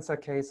true cancer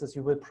cases,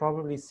 you will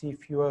probably see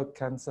fewer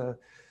cancer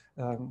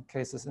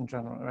cases in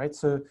general, right?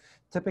 So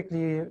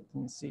typically, let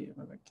me see if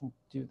I can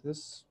do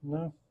this.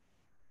 No.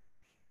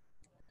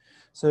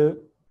 So,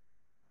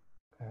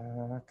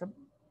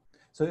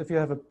 so if you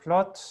have a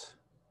plot,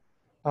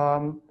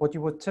 what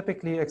you would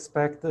typically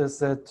expect is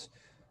that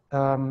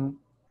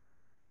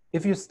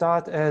if you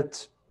start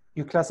at,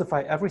 you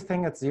classify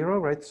everything at 0,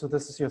 right? So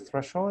this is your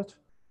threshold.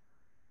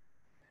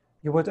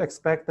 You would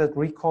expect that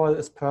recall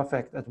is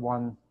perfect at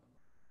 1,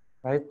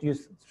 right? You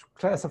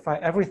classify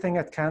everything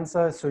at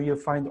cancer, so you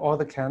find all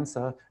the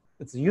cancer.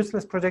 It's a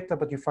useless predictor,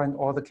 but you find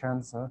all the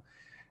cancer.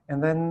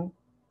 And then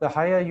the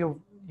higher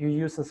you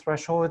use the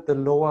threshold, the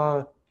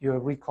lower your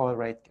recall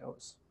rate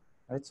goes,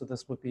 right? So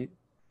this would be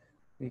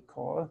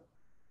recall.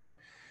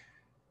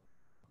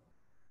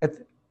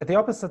 At the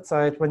opposite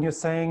side, when you're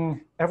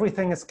saying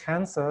everything is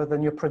cancer,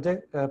 then your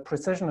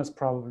precision is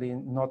probably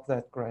not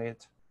that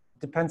great.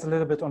 Depends a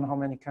little bit on how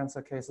many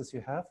cancer cases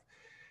you have.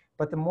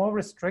 But the more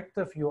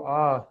restrictive you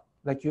are,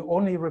 like you're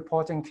only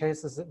reporting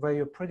cases where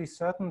you're pretty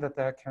certain that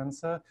they're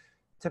cancer,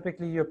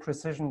 typically your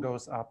precision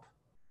goes up.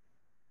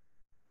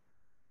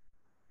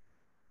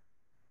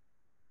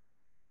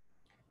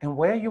 And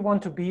where you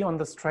want to be on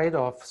this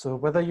trade-off, so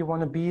whether you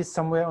want to be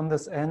somewhere on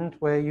this end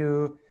where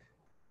you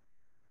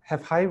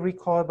have high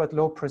recall but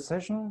low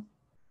precision,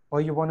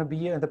 or you want to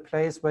be at a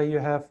place where you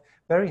have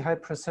very high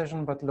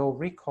precision but low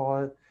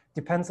recall,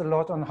 depends a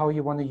lot on how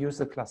you want to use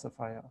the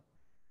classifier.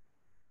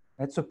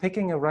 Right? So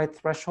picking a right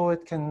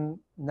threshold can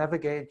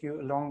navigate you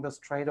along this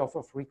trade-off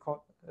of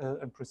recall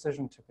and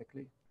precision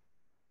typically.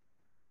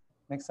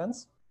 Make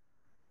sense?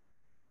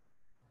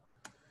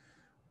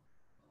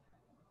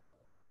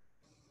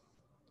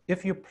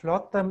 If you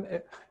plot them,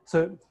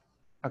 so,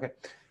 okay.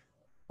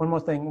 One more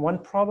thing, one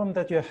problem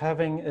that you're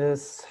having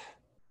is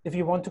if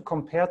you want to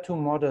compare two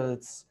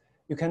models,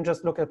 you can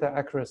just look at their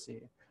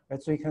accuracy,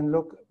 right? So you can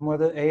look,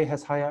 model A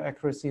has higher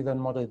accuracy than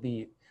model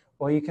B,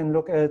 or you can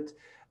look at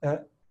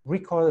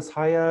recall is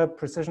higher,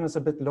 precision is a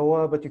bit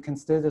lower, but you can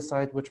still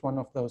decide which one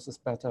of those is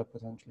better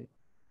potentially.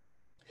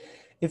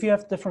 If you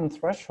have different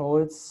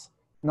thresholds,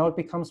 now it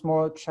becomes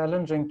more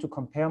challenging to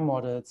compare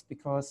models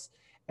because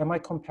am I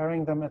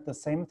comparing them at the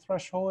same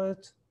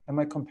threshold? Am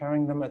I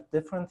comparing them at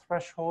different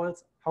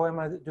thresholds? How am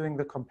I doing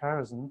the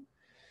comparison?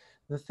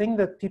 The thing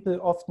that people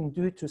often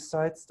do to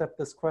sidestep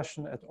this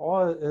question at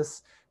all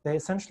is they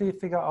essentially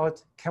figure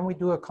out, can we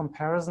do a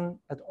comparison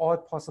at all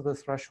possible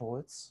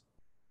thresholds?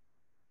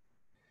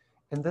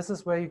 And this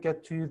is where you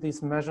get to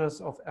these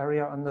measures of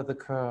area under the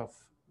curve,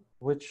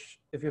 which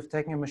if you've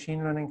taken a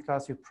machine learning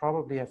class, you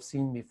probably have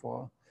seen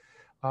before.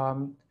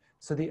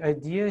 So the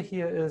idea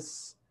here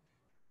is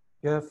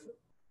you have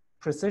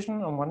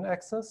precision on one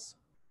axis,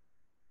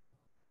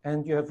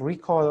 and you have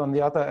recall on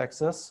the other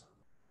axis,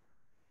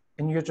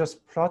 and you're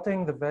just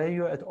plotting the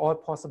value at all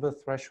possible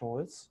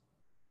thresholds.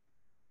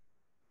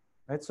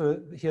 Right?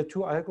 So here two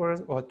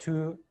algorithms or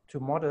two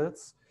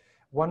models.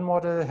 One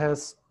model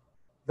has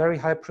very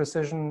high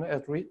precision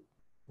at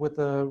with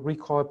the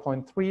recall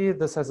 0.3.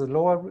 This has a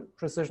lower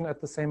precision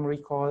at the same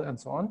recall and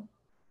so on.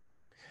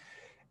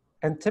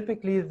 And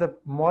typically the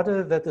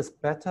model that is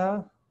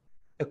better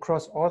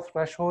across all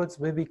thresholds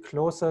will be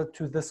closer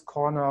to this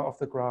corner of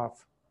the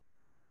graph.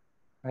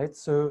 Right,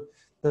 so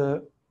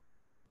let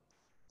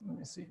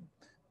me see,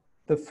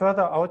 the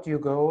further out you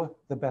go,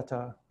 the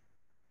better.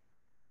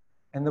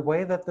 And the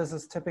way that this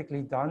is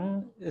typically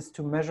done is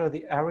to measure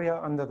the area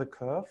under the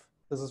curve.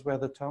 This is where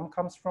the term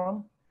comes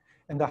from.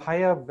 And the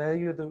higher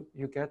value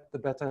you get, the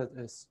better it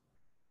is.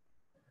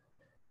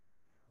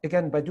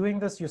 Again, by doing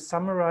this, you're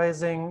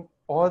summarizing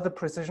all the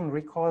precision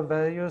recall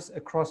values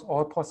across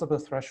all possible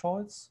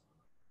thresholds.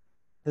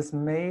 This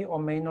may or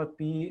may not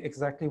be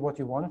exactly what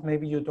you want.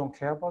 Maybe you don't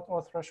care about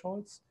all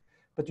thresholds,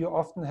 but you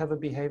often have a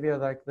behavior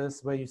like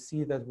this where you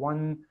see that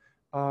one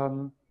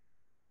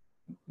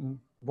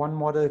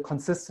model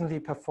consistently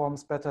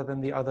performs better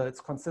than the other. It's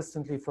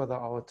consistently further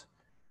out.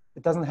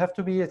 It doesn't have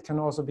to be. It can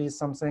also be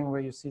something where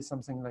you see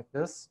something like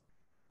this,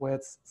 where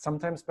it's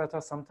sometimes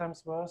better,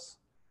 sometimes worse,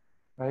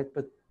 right?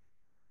 But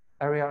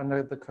area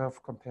under the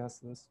curve compares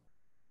this.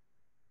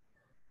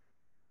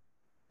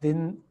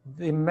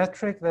 The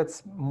metric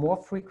that's more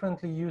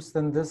frequently used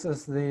than this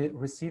is the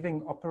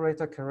receiving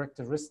operator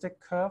characteristic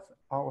curve,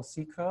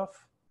 ROC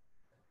curve.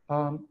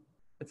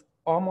 It's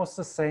almost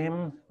the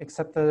same,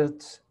 except that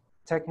it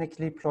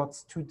technically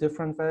plots two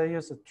different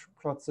values. It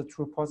plots the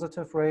true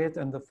positive rate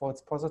and the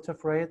false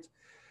positive rate.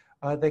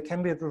 They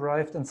can be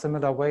derived in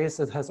similar ways.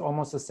 It has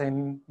almost the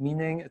same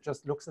meaning. It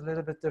just looks a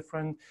little bit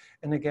different.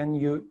 And again,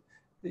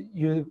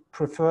 you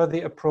prefer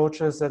the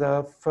approaches that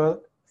are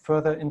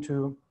further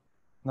into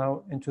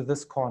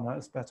this corner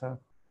is better,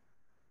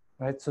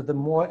 right? So the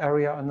more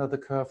area under the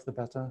curve, the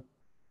better.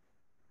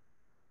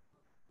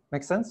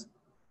 Make sense?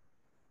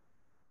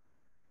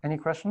 Any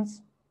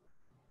questions?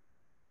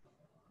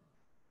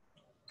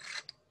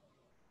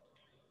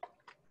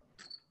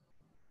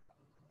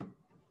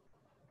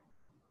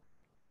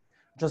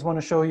 Just want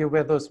to show you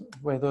where those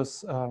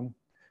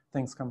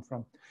things come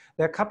from.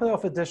 There are a couple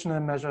of additional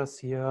measures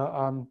here,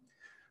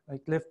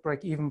 like lift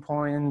break-even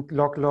point,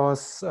 log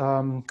loss,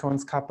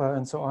 Cohen's kappa,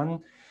 and so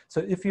on.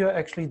 So if you're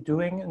actually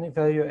doing an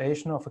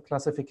evaluation of a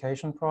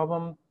classification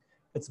problem,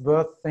 it's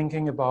worth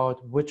thinking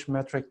about which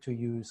metric to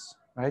use,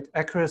 right?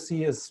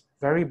 Accuracy is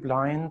very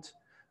blind,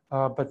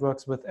 but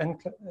works with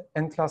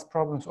n-class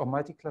problems or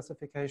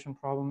multi-classification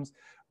problems.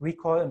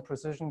 Recall and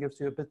precision gives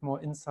you a bit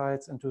more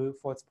insights into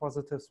false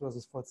positives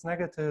versus false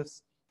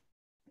negatives.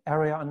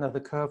 Area under the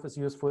curve is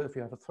useful if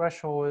you have a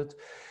threshold.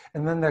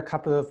 And then there are a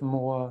couple of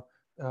more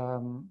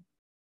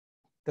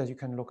that you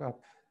can look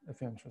up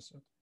if you're interested.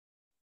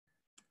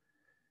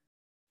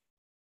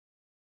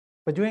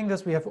 By doing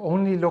this, we have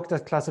only looked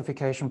at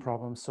classification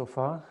problems so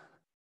far.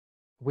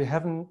 We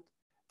haven't,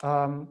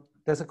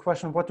 there's a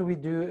question, what do we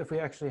do if we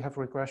actually have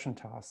regression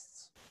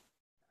tasks?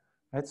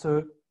 Right,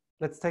 so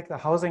let's take the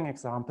housing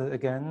example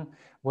again,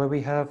 where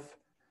we have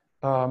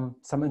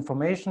some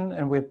information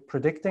and we're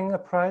predicting a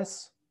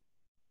price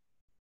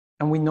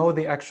and we know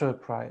the actual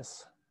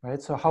price, right?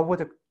 So how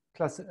would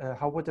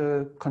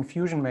a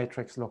confusion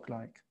matrix look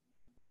like?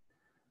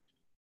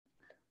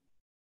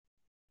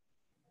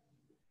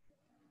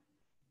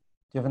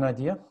 Do you have an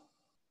idea,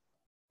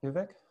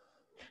 Vivek?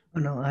 Oh,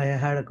 no, I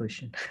had a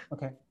question.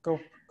 Okay, go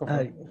for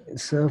it.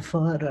 So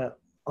for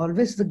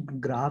always the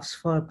graphs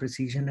for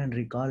precision and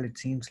recall, it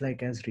seems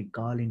like as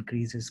recall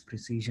increases,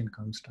 precision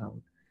comes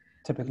down.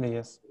 Typically,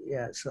 yes.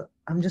 Yeah, so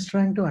I'm just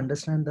trying to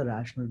understand the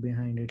rationale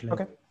behind it.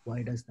 Like, okay.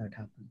 Why does that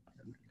happen?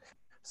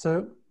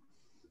 So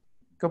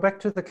go back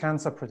to the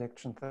cancer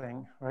prediction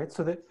thing, right?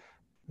 So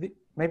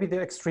maybe the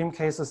extreme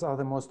cases are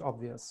the most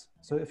obvious.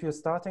 So if you're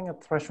starting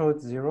at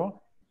threshold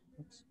 0,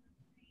 oops.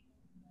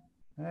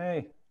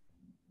 Hey.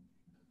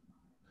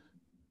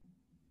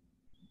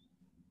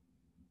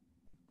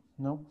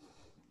 No,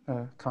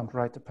 can't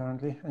write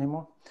apparently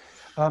anymore.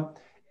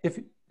 If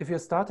you're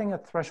starting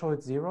at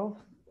threshold 0,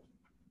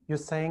 you're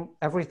saying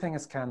everything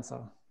is cancer,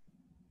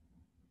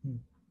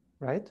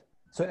 right?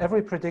 So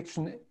every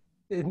prediction,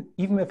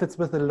 even if it's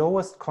with the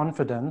lowest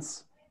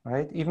confidence,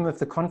 right? Even if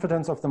the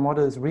confidence of the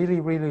model is really,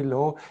 really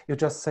low, you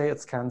just say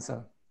it's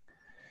cancer.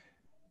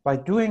 By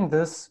doing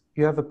this,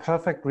 you have a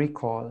perfect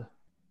recall,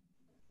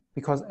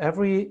 because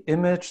every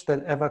image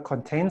that ever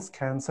contains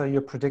cancer,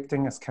 you're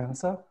predicting as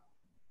cancer.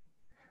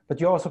 But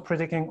you're also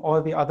predicting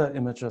all the other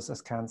images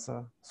as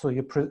cancer. So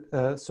your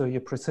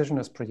precision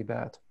is pretty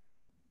bad.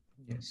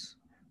 Yes.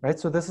 Right,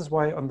 so this is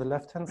why on the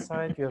left-hand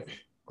side, you have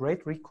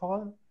great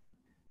recall,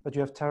 but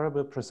you have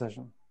terrible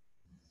precision.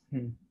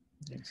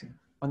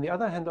 On the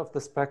other hand of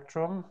the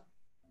spectrum,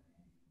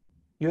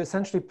 you're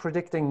essentially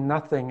predicting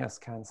nothing as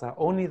cancer,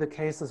 only the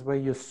cases where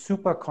you're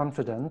super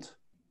confident,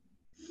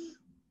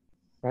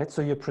 right?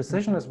 So your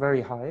precision is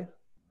very high,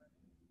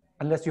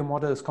 unless your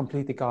model is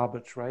completely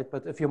garbage, right?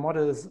 But if your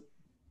model is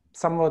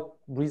somewhat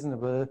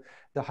reasonable,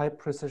 the high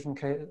precision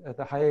case,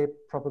 the high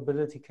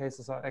probability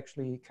cases are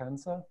actually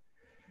cancer.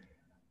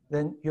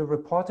 Then you're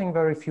reporting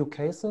very few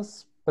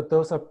cases, but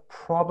those are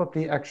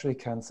probably actually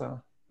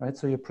cancer, right?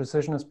 So your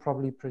precision is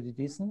probably pretty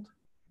decent.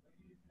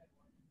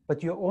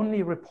 But you're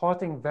only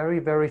reporting very,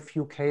 very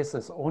few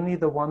cases, only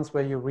the ones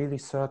where you're really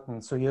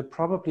certain. So you're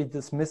probably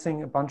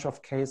dismissing a bunch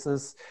of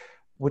cases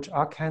which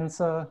are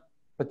cancer,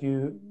 but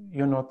you're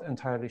not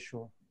entirely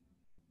sure.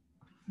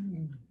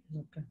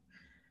 Okay.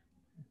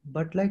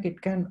 But like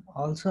it can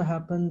also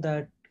happen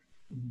that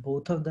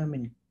both of them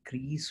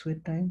increase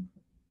with time.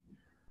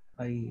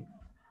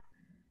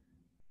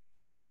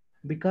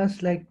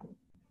 Because like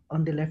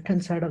on the left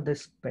hand side of the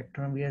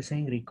spectrum, we are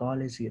saying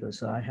recall is 0.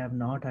 So I have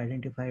not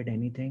identified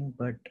anything,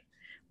 but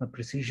my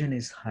precision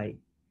is high.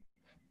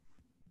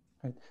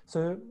 Right.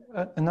 So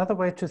another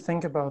way to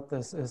think about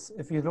this is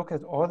if you look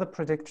at all the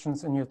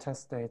predictions in your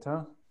test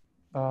data,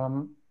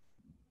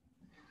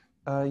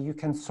 you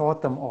can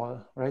sort them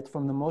all, right?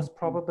 From the most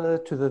probable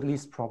to the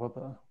least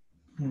probable.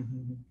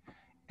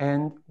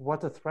 And what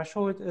the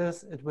threshold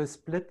is, it will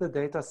split the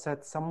data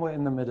set somewhere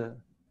in the middle.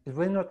 It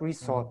will not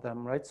resort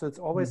them, right? So it's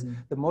always,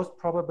 the most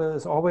probable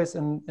is always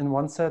in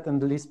one set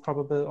and the least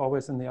probable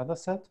always in the other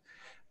set.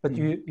 But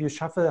you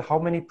shuffle, how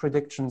many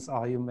predictions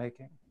are you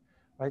making,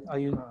 right? Are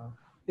you,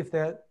 if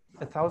they're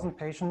 1,000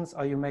 patients,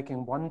 are you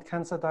making one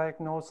cancer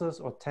diagnosis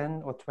or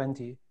 10 or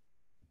 20,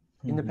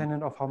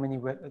 independent of how many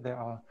there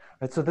are,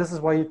 right? So this is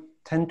why you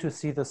tend to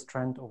see this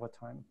trend over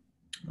time.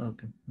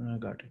 Okay, I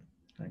got it.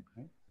 Thanks.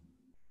 Okay.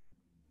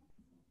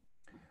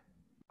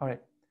 All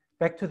right,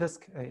 back to this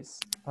case.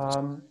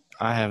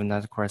 I have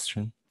another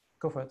question.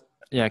 Go for it.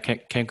 Yeah,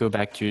 can go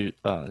back to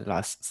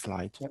last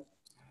slide. Yep.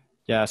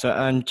 Yeah, so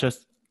I'm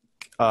just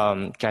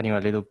getting a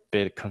little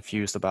bit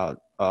confused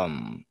about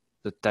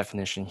the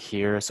definition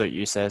here. So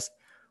you says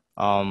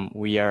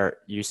we are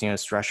using a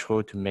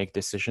threshold to make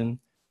decision,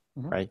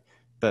 right?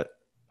 But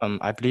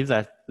I believe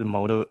that the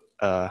model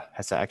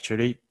has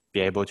actually be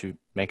able to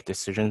make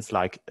decisions,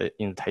 like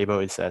in the table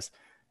it says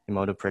the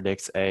model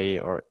predicts A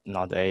or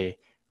not A,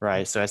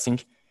 right? So I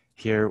think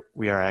here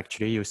we are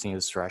actually using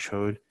a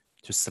threshold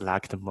to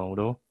select the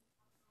model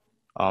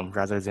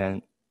rather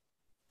than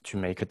to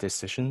make a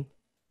decision.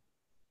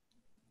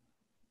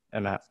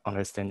 Am I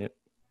understanding it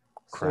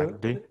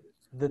correctly? So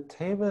the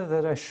table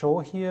that I show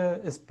here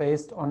is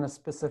based on a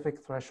specific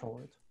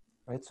threshold,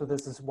 right? So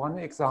this is one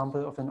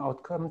example of an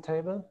outcome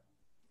table.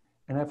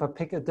 And if I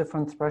pick a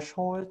different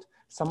threshold,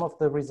 some of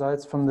the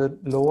results from the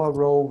lower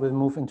row will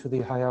move into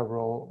the higher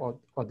row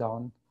or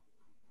down.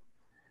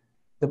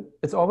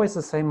 It's always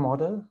the same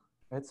model,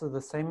 right? So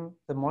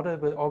the model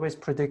will always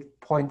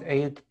predict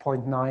 0.8,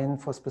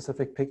 0.9 for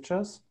specific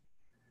pictures.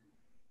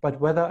 But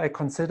whether I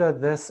consider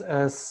this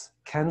as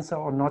cancer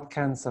or not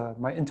cancer,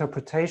 my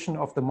interpretation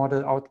of the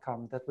model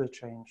outcome, that will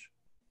change.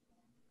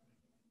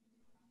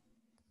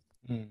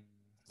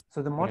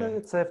 So the model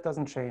itself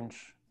doesn't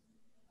change.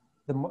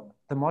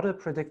 The model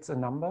predicts a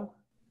number,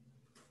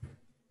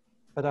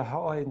 but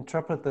how I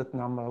interpret that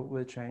number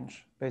will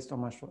change based on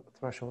my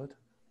threshold.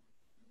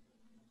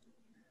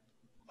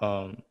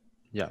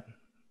 Yeah,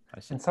 I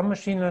see. In some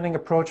machine learning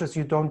approaches,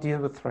 you don't deal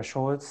with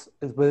thresholds.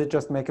 It will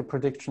just make a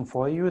prediction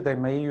for you. They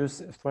may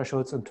use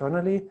thresholds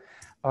internally.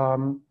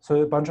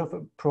 So a bunch of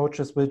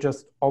approaches will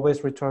just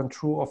always return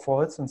true or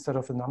false instead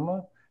of a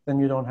number. Then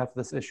you don't have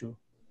this issue,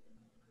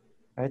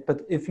 right?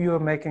 But if you are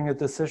making a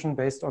decision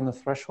based on the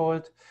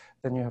threshold,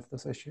 then you have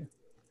this issue.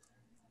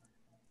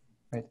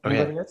 Right,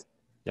 anybody else?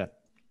 Yeah,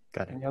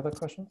 got it. Any other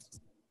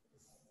questions?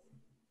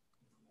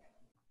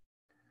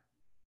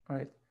 All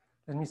right,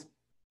 let me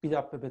speed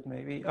up a bit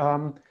maybe.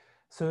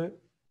 So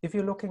if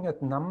you're looking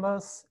at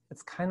numbers,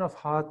 it's kind of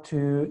hard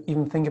to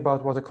even think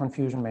about what a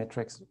confusion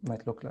matrix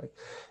might look like.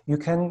 You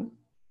can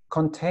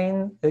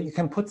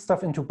put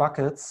stuff into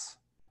buckets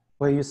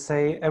where you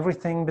say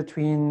everything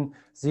between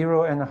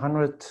 0 and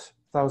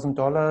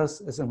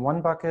 $100,000 is in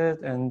one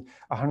bucket, and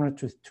 $100,000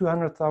 to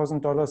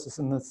 $200,000 is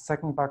in the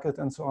second bucket,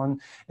 and so on.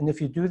 And if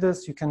you do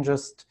this, you can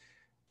just,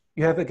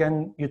 you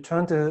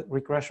turn the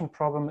regression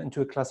problem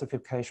into a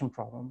classification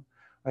problem,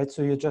 right?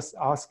 So you're just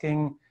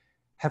asking,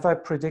 have I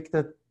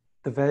predicted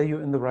the value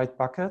in the right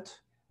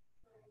bucket?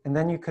 And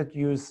then you could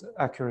use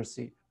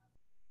accuracy,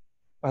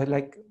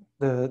 like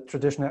the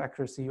traditional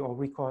accuracy or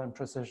recall and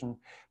precision.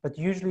 But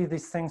usually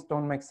these things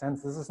don't make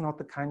sense. This is not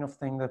the kind of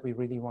thing that we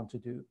really want to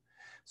do.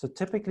 So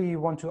typically you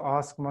want to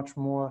ask much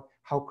more,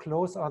 how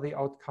close are the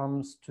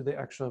outcomes to the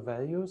actual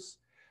values?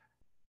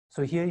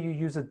 So here you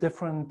use a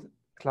different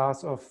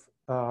class of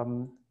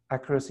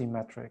accuracy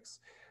metrics.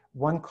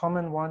 One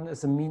common one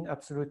is a mean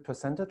absolute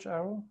percentage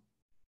error.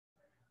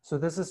 So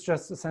this is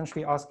just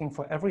essentially asking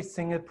for every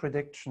single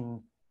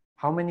prediction,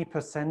 how many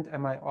percent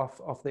am I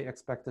off of the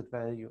expected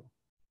value,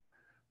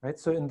 right?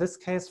 So in this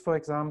case, for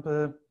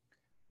example,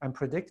 I'm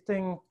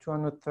predicting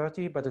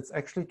 230, but it's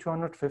actually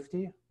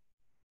 250.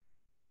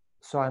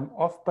 So I'm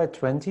off by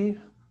 20,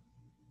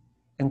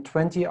 and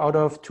 20 out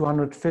of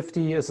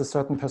 250 is a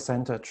certain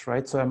percentage,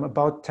 right? So I'm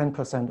about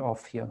 10%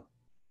 off here.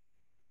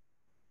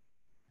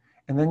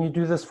 And then you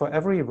do this for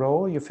every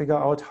row. You figure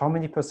out how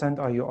many percent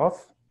are you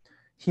off.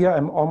 Here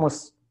I'm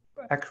almost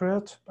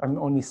accurate. I'm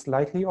only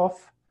slightly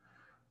off,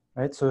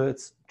 right? So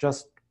it's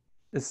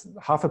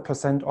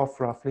 0.5% off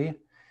roughly.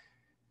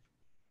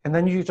 And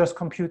then you just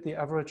compute the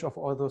average of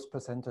all those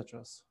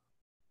percentages.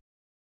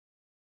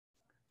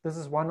 This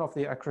is one of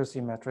the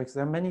accuracy metrics.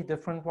 There are many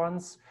different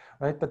ones,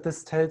 right? But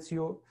this tells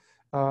you,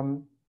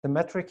 the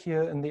metric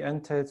here in the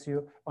end tells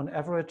you, on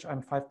average,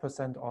 I'm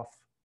 5% off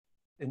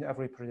in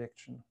every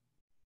prediction.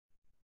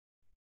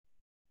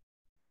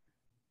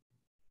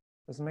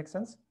 Does it make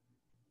sense?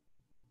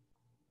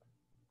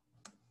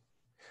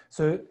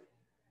 So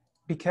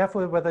be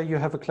careful whether you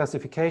have a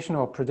classification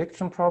or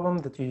prediction problem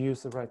that you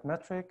use the right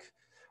metric.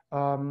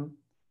 And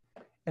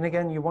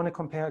again, you want to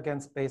compare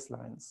against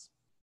baselines.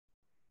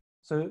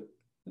 So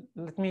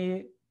let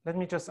me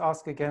just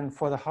ask again,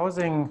 for the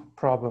housing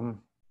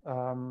problem,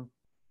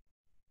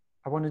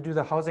 I want to do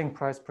the housing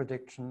price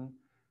prediction.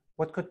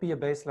 What could be a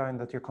baseline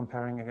that you're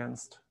comparing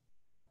against?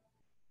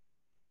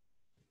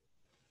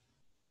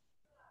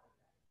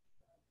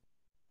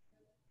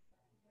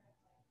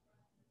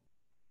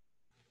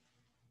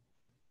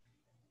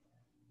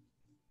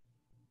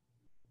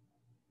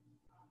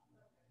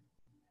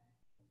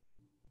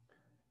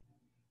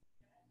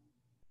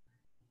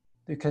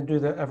 You can do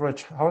the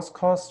average house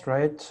cost,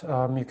 right?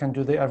 You can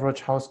do the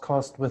average house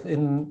cost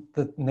within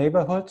the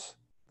neighborhood.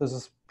 This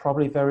is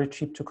probably very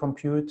cheap to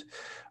compute.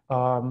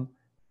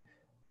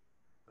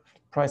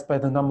 Priced by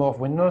the number of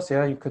windows,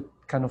 yeah, you could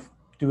kind of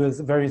do a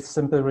very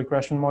simple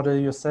regression model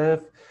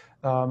yourself.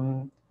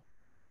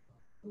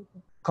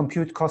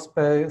 Compute cost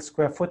by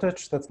square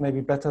footage, that's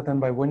maybe better than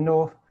by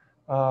window.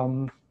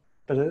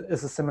 But it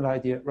is a similar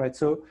idea, right?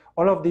 So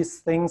all of these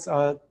things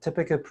are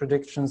typical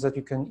predictions that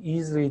you can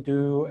easily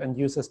do and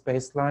use as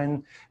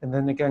baseline. And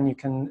then again, you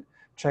can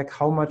check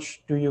how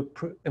much do you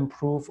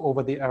improve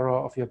over the error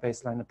of your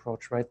baseline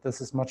approach, right? This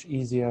is much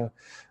easier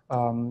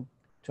to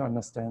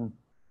understand.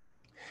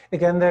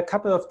 Again, there are a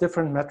couple of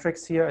different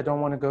metrics here. I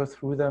don't want to go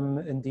through them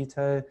in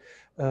detail.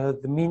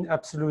 The mean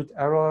absolute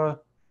error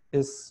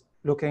is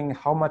looking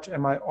how much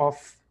am I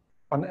off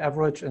on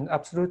average in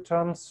absolute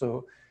terms.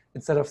 So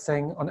instead of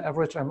saying on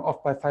average I'm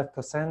off by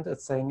 5%,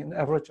 it's saying on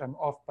average I'm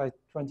off by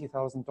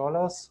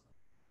 $20,000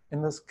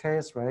 in this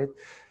case, right?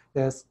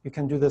 You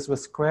can do this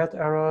with squared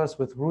errors,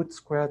 with root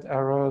squared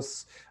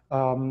errors,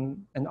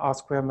 and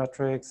R-square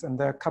metrics, and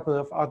there are a couple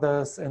of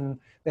others, and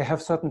they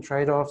have certain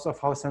trade-offs of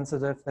how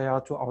sensitive they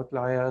are to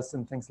outliers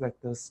and things like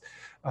this.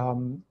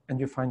 And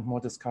you find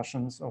more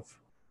discussions of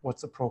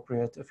what's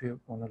appropriate if you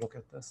want to look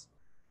at this.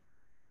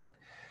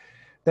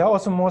 There are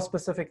also more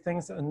specific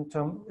things in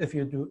terms, if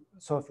you do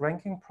solve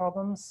ranking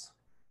problems.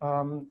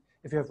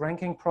 If you have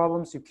ranking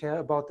problems, you care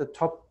about the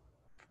top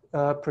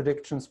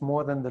predictions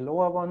more than the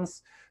lower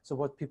ones. So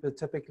what people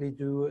typically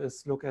do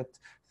is look at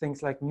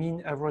things like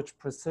mean average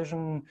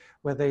precision,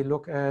 where they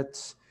look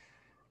at,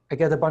 I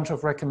get a bunch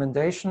of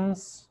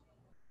recommendations.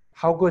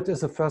 How good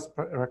is the first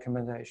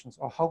recommendations,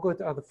 or how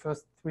good are the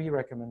first 3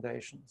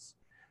 recommendations,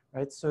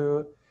 right?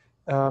 So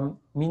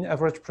mean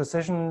average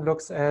precision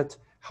looks at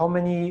how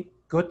many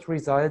good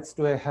results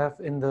do I have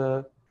in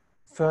the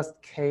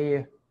first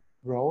K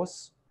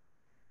rows.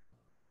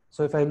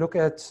 So if I look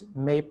at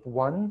MAPE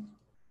 1,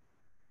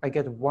 I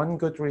get 1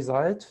 good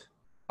result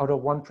out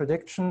of 1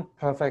 prediction,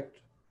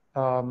 perfect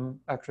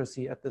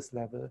accuracy at this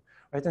level,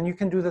 right? And you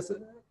can do this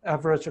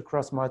average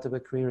across multiple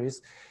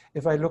queries.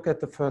 If I look at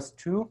the first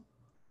 2,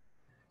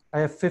 I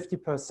have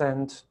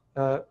 50%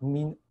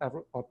 mean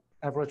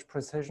average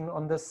precision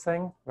on this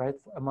thing, right?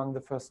 Among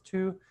the first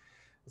 2,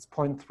 it's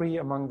 0.3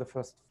 among the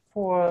first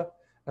 4,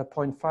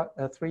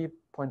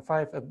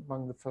 3.5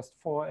 among the first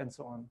 4, and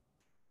so on,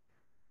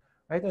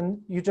 right?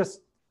 And you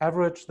just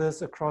average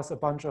this across a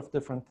bunch of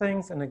different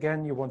things. And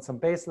again, you want some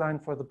baseline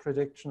for the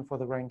prediction, for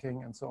the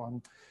ranking, and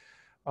so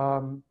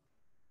on.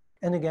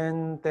 And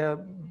again, there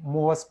are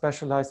more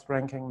specialized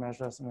ranking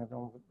measures, and I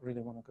don't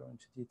really want to go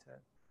into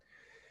detail.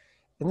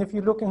 And if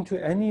you look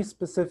into any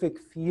specific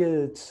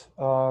field,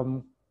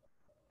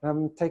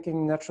 I'm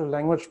taking natural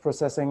language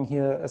processing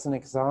here as an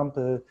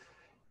example,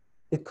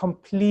 it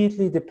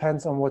completely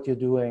depends on what you're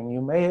doing.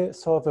 You may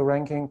solve a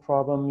ranking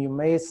problem, you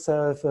may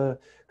solve a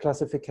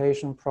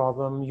classification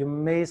problem, you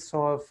may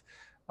solve,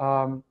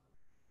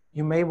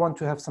 you may want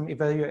to have some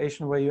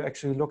evaluation where you're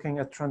actually looking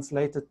at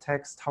translated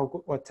text,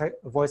 or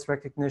voice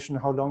recognition,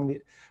 how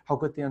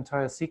good the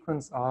entire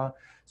sequence are.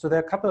 So there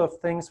are a couple of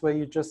things where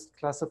you just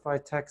classify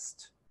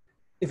text.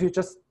 If you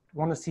just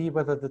want to see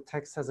whether the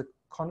text has a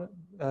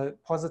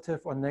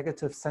positive or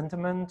negative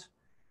sentiment,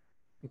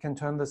 you can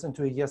turn this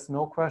into a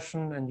yes/no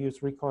question and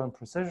use recall and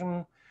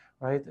precision,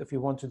 right? If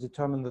you want to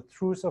determine the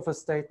truth of a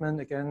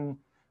statement, again,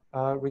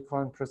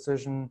 recall and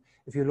precision.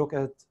 If you look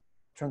at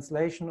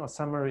translation or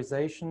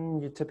summarization,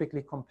 you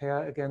typically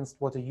compare against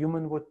what a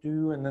human would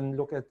do and then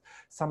look at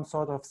some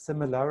sort of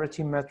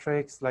similarity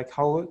metrics, like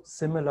how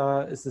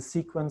similar is the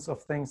sequence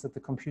of things that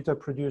the computer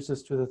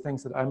produces to the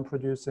things that I'm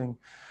producing,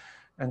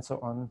 and so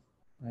on,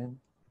 right?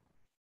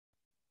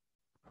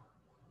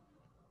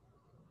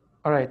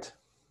 All right.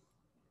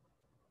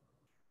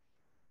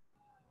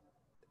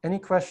 Any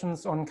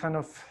questions on kind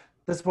of,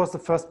 this was the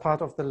first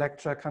part of the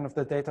lecture, kind of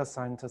the data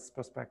scientist's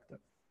perspective.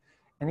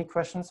 Any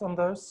questions on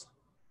those?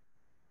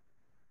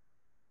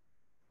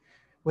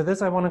 With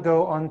this, I want to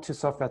go on to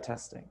software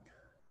testing.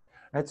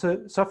 Right,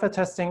 so software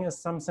testing is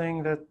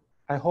something that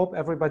I hope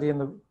everybody in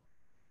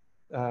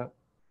the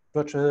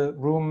virtual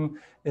room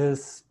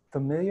is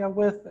familiar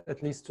with,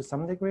 at least to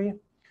some degree.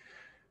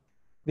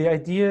 The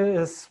idea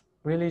is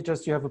really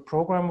just you have a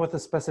program with a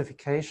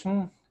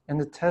specification, and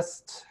the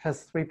test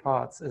has 3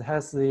 parts. It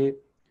has the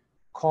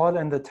call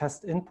and the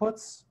test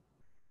inputs.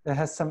 It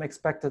has some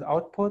expected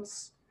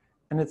outputs,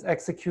 and it's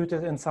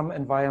executed in some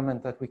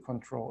environment that we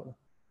control.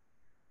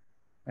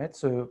 Right,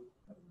 so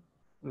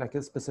like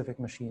a specific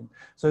machine.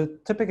 So a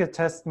typical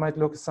test might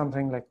look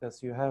something like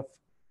this. You have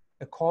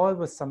a call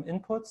with some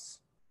inputs,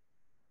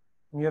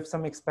 and you have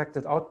some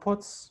expected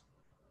outputs,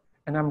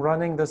 and I'm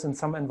running this in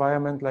some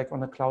environment like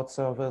on a cloud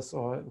service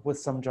or with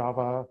some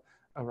Java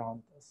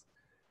around this.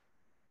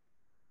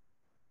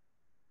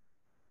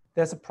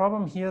 There's a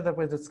problem here that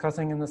we're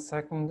discussing in a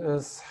second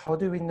is how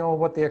do we know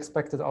what the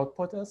expected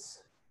output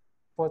is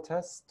for a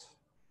test?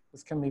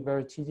 This can be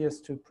very tedious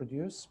to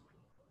produce.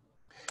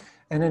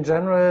 And in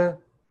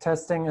general,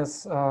 testing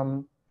is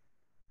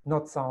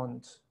not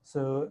sound.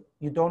 So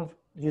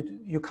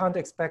you can't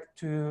expect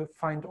to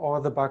find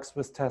all the bugs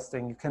with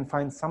testing. You can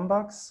find some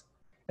bugs,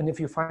 and if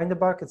you find a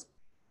bug,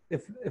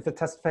 if a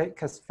test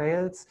case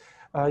fails,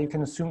 you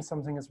can assume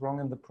something is wrong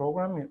in the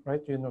program,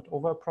 right? You're not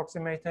over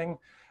approximating,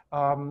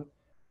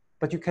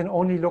 but you can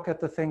only look at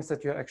the things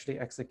that you're actually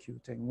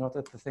executing, not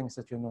at the things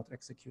that you're not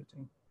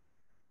executing.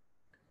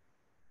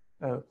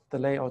 The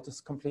layout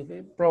is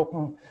completely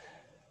broken.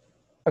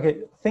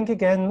 Okay, think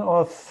again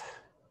of,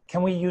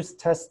 can we use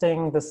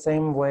testing the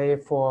same way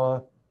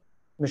for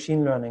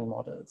machine learning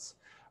models,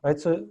 right?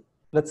 So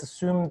let's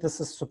assume this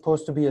is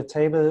supposed to be a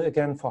table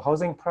again for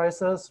housing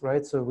prices,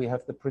 right? So we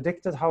have the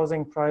predicted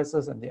housing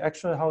prices and the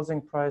actual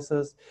housing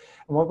prices.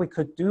 And what we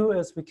could do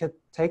is we could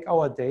take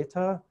our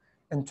data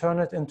and turn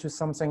it into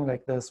something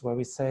like this, where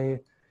we say,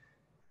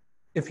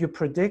 if you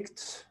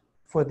predict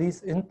for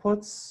these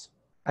inputs,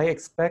 I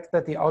expect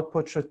that the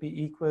output should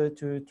be equal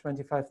to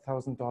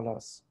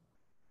 $25,000.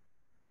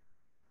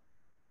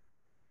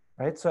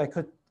 Right, so I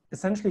could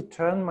essentially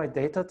turn my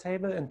data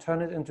table and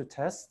turn it into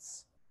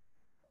tests.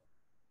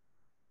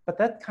 But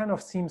that kind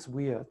of seems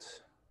weird,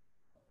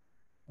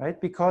 right?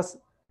 Because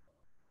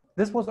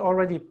this would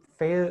already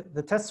fail,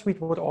 the test suite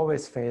would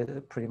always fail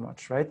pretty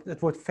much, right?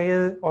 It would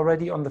fail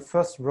already on the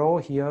first row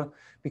here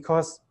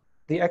because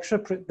the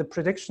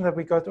prediction that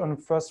we got on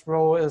the first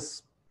row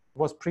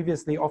was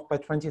previously off by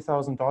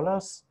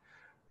 $20,000,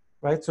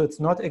 right? So it's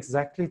not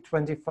exactly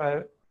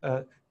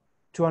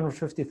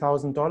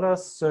 $250,000,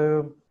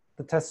 so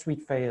the test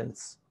suite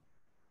fails.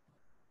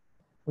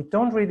 We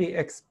don't really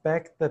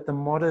expect that the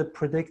model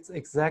predicts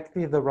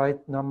exactly the right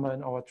number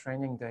in our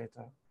training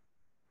data,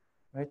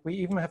 right? We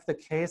even have the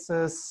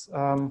cases,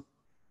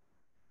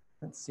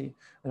 let's see,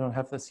 I don't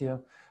have this here,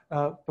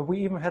 but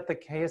we even had the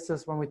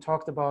cases when we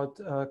talked about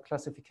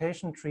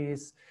classification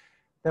trees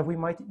that we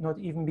might not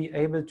even be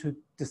able to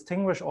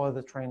distinguish all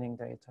the training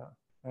data,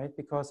 right?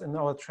 Because in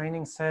our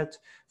training set,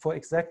 for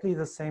exactly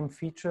the same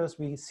features,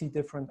 we see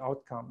different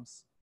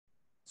outcomes.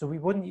 So we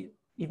wouldn't,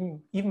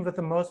 even with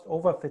the most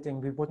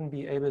overfitting, we wouldn't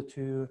be able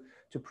to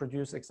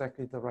produce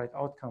exactly the right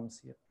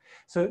outcomes here.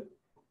 So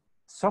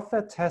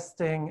software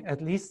testing, at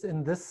least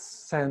in this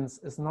sense,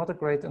 is not a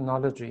great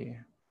analogy,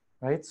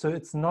 right? So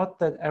it's not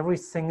that every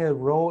single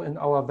row in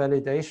our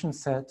validation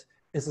set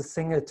is a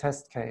single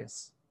test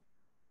case.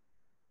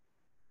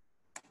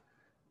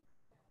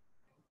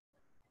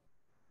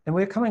 And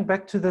we're coming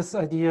back to this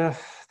idea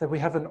that we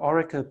have an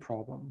oracle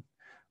problem.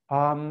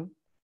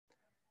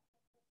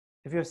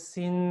 If you've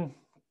seen,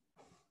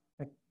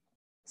 like,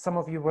 some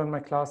of you were in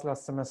my class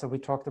last semester, we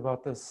talked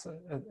about this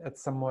to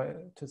some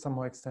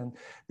more extent.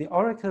 The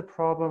oracle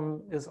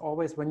problem is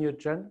always when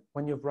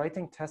you're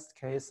writing test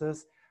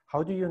cases,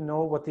 how do you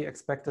know what the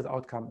expected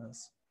outcome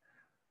is,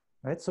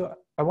 right? So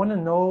I want to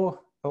know,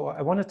 or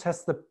I want to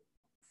test the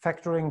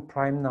factoring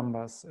prime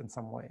numbers in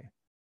some way,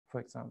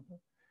 for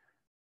example.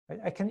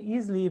 I can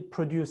easily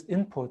produce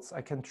inputs.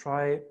 I can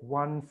try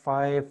 1,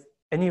 5,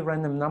 any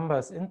random number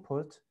as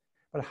input,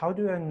 but how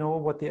do I know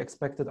what the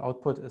expected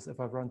output is if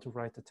I want to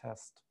write a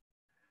test?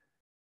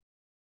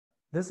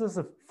 This is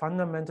a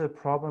fundamental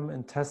problem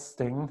in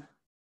testing,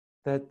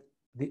 that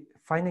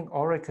finding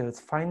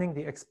oracles, finding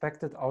the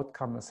expected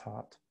outcome is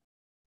hard,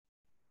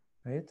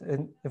 right?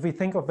 And if we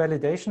think of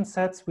validation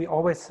sets, we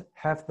always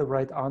have the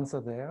right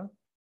answer there.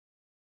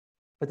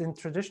 But in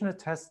traditional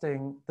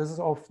testing, this is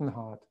often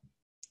hard.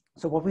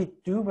 So what we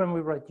do when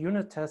we write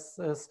unit tests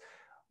is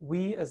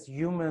we as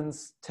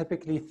humans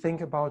typically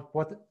think about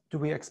what do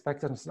we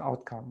expect as an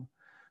outcome.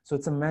 So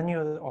it's a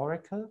manual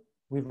oracle.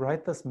 We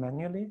write this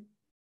manually,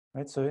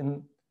 right? So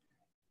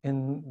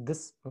in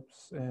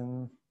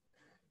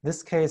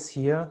this case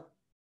here,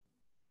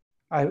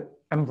 I'm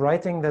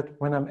writing that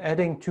when I'm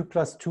adding 2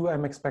 + 2,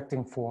 I'm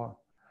expecting 4.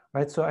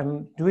 Right, so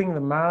I'm doing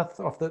the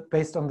math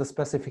based on the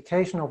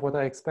specification of what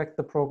I expect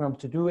the program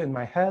to do in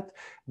my head.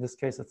 In this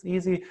case, it's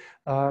easy,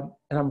 and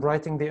I'm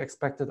writing the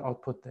expected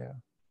output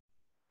there.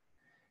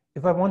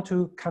 If I want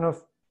to kind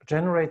of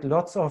generate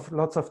lots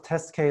of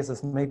test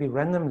cases, maybe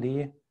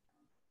randomly,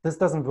 this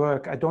doesn't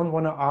work. I don't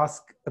want to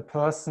ask a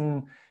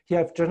person, here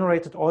I've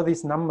generated all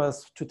these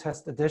numbers to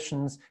test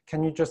additions.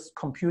 Can you just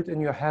compute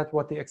in your head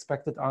what the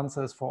expected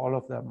answer is for all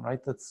of them,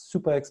 right? That's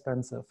super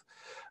expensive.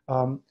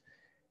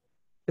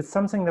 It's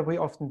something that we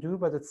often do,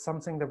 but it's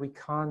something that we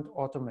can't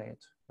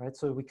automate, right?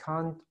 So we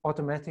can't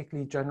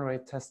automatically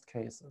generate test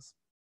cases.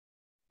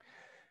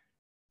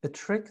 A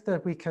trick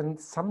that we can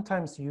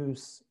sometimes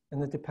use,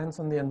 and it depends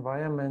on the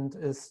environment,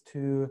 is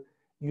to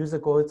use a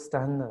gold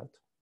standard.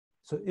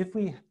 So if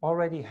we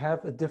already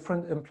have a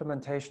different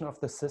implementation of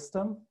the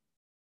system,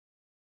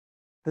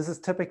 this is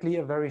typically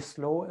a very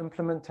slow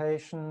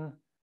implementation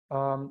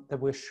that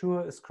we're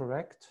sure is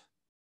correct.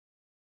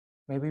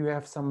 Maybe we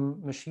have some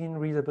machine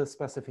readable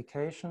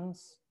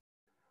specifications.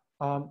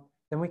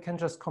 Then we can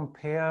just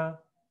compare.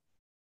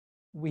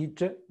 We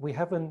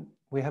have a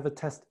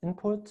test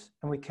input,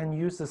 and we can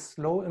use a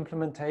slow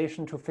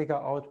implementation to figure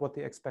out what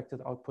the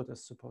expected output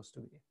is supposed to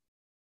be.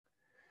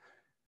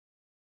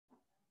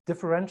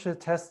 differential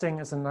testing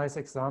is a nice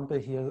example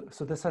here.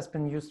 So this has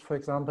been used, for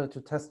example,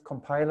 to test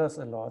compilers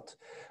a lot,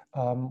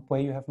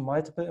 where you have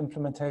multiple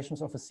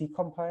implementations of a C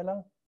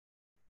compiler,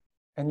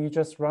 and you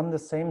just run the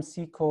same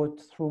C code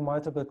through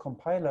multiple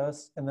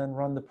compilers and then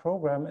run the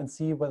program and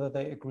see whether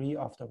they agree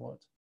afterward.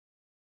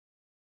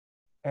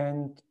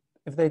 And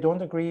if they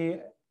don't agree,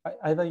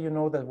 either you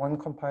know that one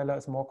compiler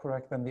is more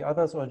correct than the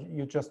others, or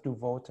you just do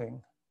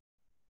voting.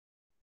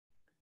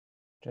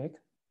 Jake?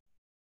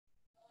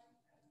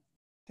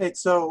 Hey,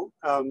 so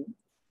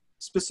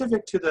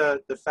specific to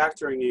the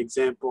factoring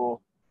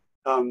example,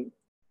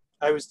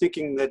 I was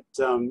thinking that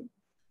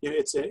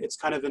it's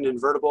kind of an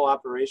invertible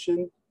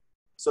operation,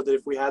 so that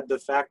if we had the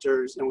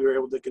factors and we were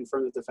able to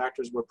confirm that the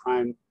factors were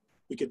prime,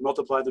 we could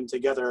multiply them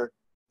together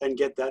and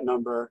get that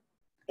number.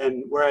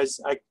 And whereas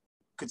I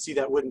could see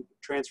that wouldn't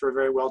transfer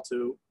very well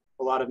to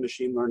a lot of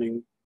machine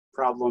learning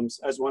problems,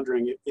 I was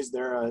wondering, is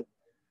there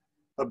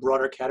a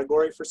broader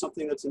category for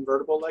something that's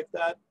invertible like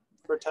that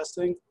for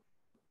testing?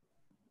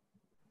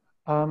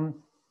 I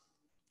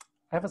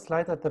have a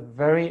slide at the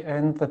very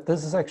end that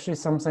this is actually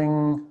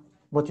something,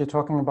 what you're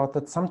talking about,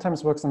 that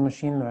sometimes works in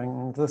machine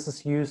learning. This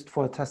is used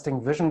for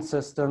testing vision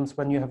systems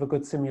when you have a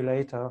good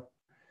simulator,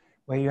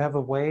 where you have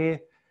a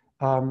way,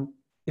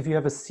 if you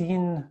have a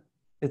scene,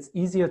 it's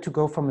easier to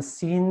go from a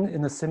scene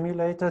in a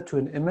simulator to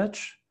an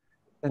image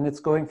than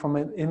it's going from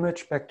an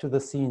image back to the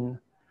scene,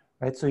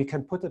 right? So you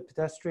can put a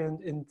pedestrian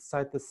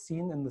inside the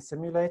scene in the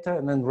simulator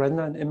and then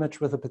render an image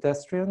with a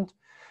pedestrian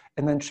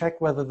and then check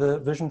whether the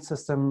vision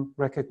system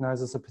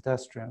recognizes a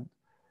pedestrian.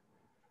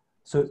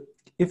 So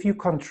if you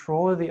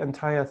control the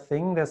entire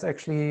thing, there's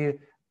actually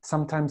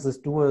sometimes this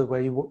dual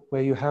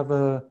where you have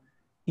a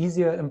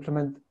easier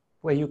implement,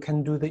 where you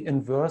can do the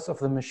inverse of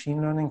the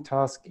machine learning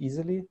task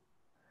easily.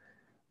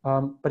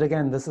 But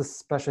again, this is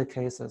special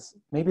cases.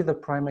 Maybe the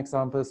prime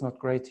example is not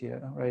great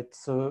here, right?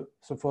 So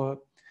for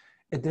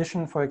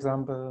addition, for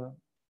example,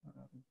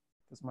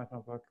 this might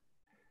not work.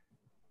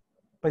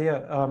 But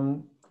yeah,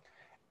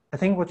 I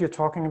think what you're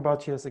talking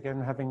about here is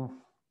again having,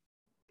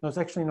 no, it's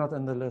actually not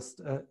in the list.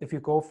 If you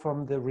go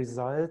from the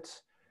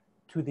result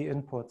to the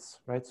inputs,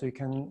 right? So you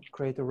can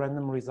create a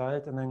random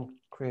result and then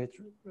create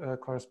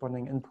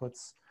corresponding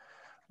inputs.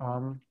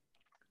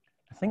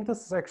 I think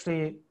this is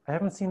actually, I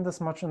haven't seen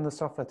this much in the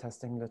software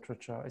testing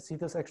literature. I see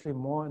this actually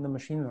more in the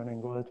machine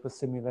learning world with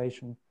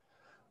simulation.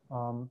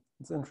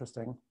 It's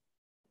interesting.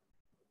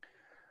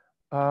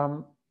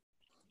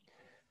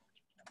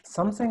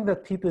 Something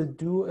that people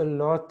do a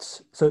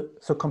lot,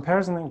 so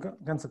comparison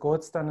against the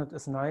gold standard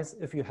is nice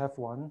if you have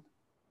one.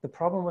 The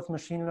problem with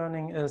machine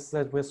learning is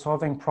that we're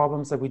solving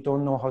problems that we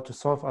don't know how to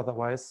solve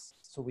otherwise,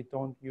 so we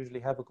don't usually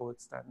have a gold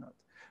standard,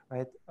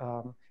 right?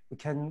 We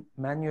can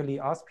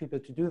manually ask people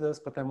to do this,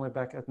 but then we're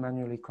back at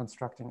manually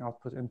constructing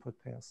output-input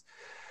pairs.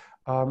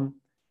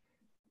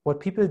 What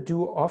people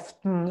do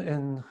often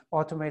in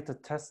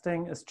automated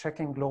testing is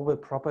checking global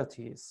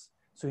properties.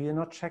 So you're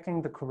not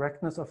checking the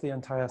correctness of the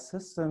entire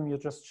system, you're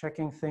just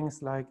checking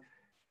things like,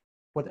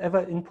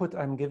 whatever input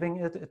I'm giving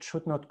it, it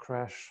should not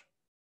crash.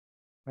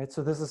 Right,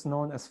 so this is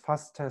known as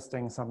fuzz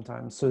testing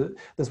sometimes. So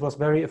this was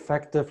very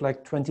effective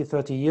like 20,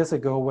 30 years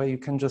ago, where you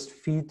can just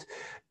feed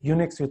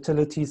Unix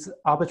utilities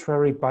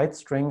arbitrary byte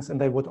strings and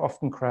they would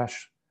often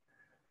crash.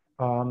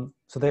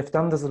 So they've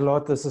done this a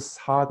lot. This is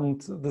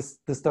hardened,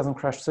 this doesn't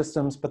crash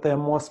systems, but there are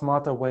more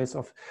smarter ways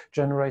of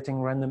generating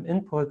random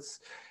inputs.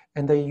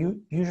 And they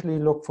usually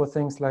look for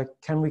things like,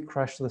 can we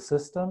crash the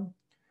system?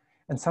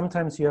 And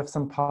sometimes you have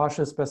some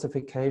partial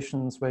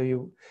specifications where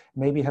you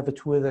maybe have a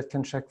tool that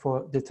can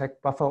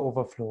detect buffer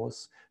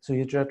overflows. So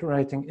you're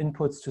generating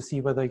inputs to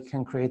see whether you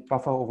can create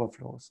buffer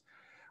overflows.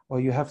 Or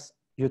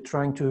you're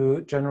trying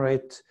to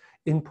generate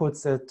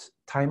inputs that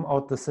time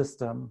out the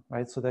system,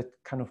 right? So that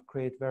kind of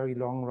create very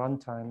long run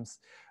times.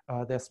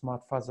 There's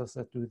smart fuzzers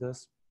that do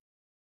this.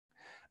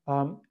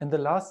 And the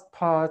last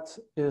part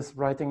is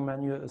writing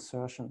manual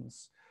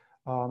assertions.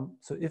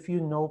 So if you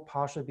know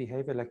partial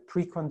behavior, like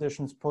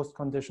preconditions,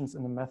 postconditions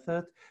in a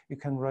method, you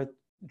can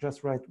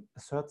just write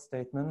assert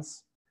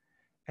statements.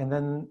 And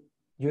then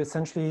you're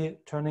essentially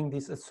turning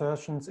these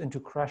assertions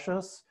into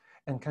crashes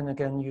and can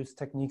again use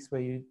techniques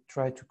where you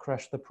try to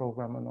crash the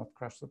program or not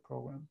crash the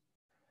program,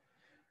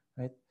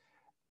 right?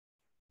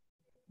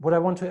 What I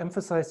want to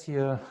emphasize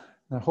here,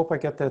 and I hope I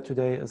get there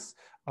today, is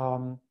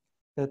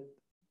that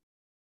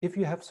if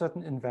you have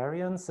certain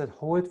invariants that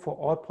hold for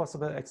all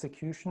possible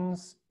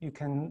executions, you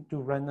can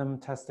do random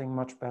testing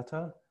much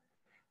better.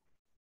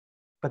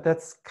 But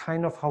that's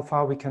kind of how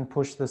far we can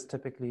push this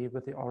typically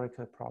with the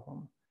Oracle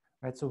problem,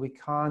 right? So we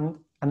can't,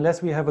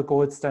 unless we have a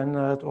gold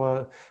standard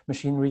or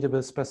machine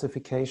readable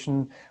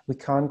specification, we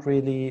can't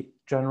really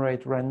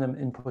generate random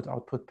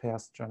input-output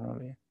pairs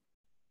generally.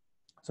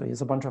 So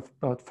here's a bunch of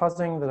about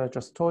fuzzing that I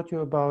just told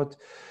you about.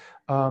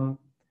 So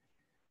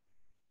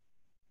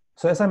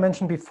as I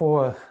mentioned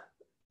before,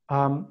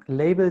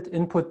 labeled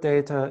input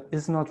data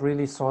is not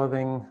really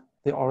solving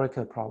the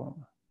Oracle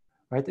problem,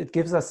 right? It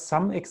gives us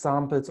some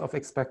examples of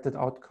expected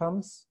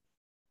outcomes,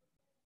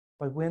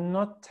 but we're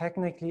not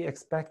technically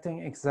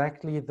expecting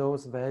exactly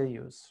those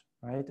values,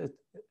 right?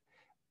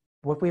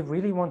 What we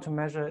really want to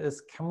measure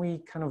is, can we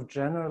kind of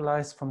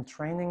generalize from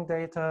training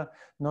data,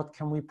 not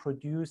can we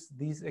produce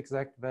these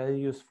exact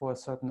values for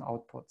certain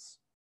outputs,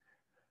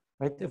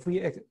 right? If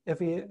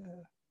we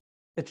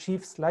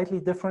achieve slightly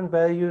different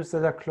values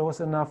that are close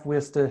enough, we're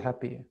still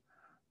happy,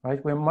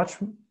 right? We're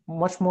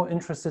much more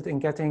interested in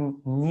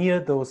getting near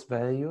those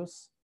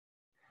values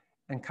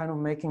and kind of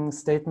making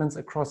statements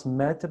across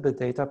multiple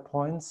data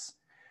points,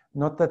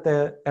 not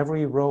that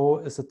every row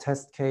is a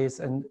test case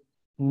and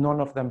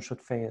none of them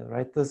should fail,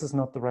 right? This is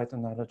not the right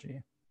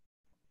analogy.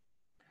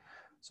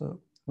 So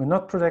we're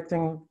not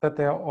predicting that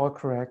they are all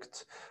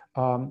correct.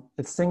 A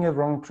single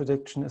wrong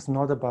prediction is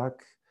not a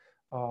bug.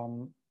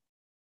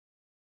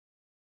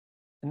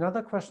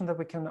 Another question that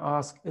we can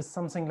ask is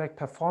something like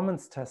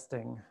performance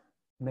testing,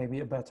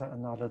 maybe a better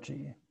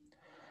analogy,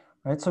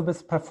 right? So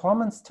with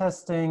performance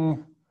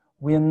testing,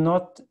 we're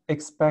not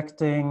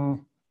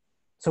expecting,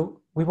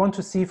 so we want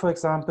to see, for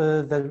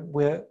example,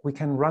 that we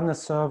can run a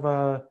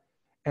server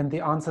and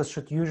the answers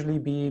should usually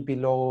be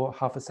below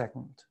half a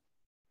second,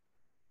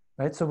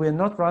 right? So we're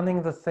not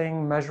running the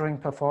thing, measuring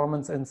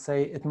performance and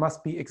say it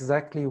must be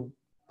exactly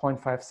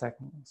 0.5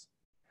 seconds.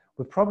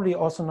 We're probably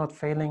also not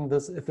failing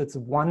this if it's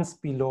once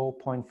below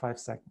 0.5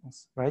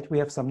 seconds, right? We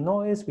have some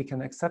noise, we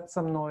can accept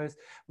some noise.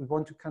 We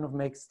want to kind of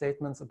make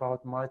statements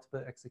about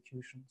multiple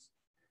executions.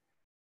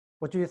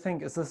 What do you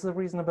think? Is this a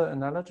reasonable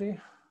analogy?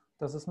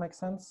 Does this make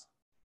sense?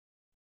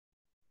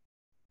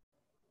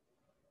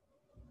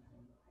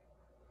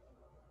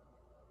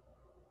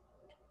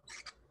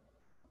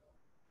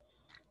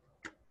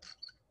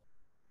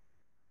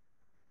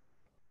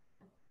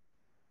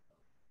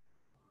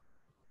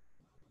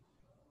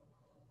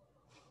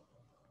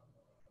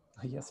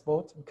 A yes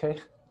vote, okay.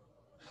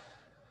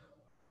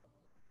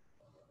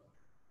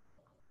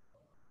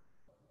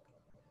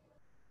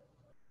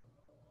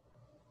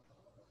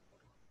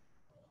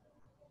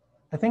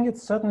 I think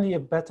it's certainly a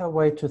better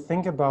way to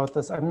think about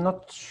this. I'm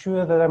not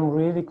sure that I'm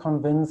really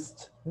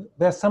convinced.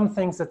 There's some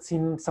things that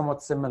seem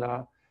somewhat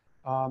similar,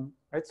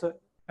 right? So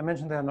I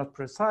mentioned they are not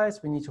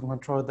precise. We need to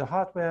control the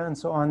hardware and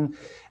so on.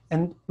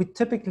 And we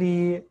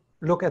typically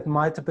look at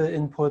multiple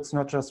inputs,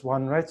 not just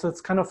one, right? So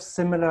it's kind of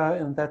similar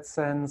in that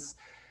sense.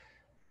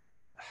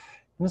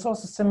 And it's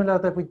also similar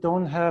that we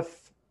don't have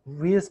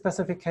real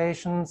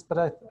specifications,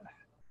 but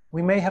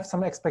we may have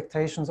some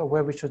expectations of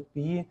where we should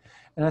be.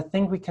 And I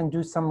think we can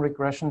do some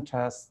regression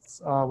tests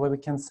where we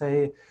can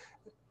say,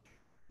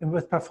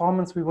 with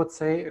performance, we would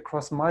say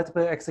across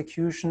multiple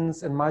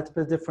executions and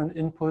multiple different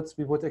inputs,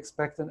 we would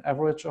expect an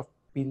average of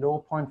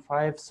below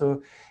 0.5.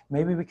 So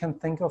maybe we can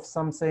think of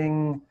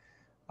something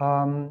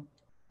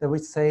that we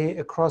say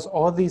across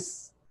all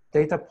these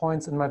data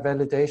points in my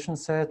validation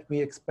set, we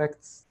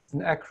expect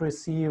an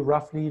accuracy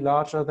roughly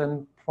larger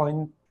than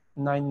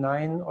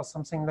 0.99 or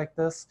something like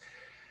this.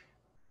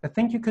 I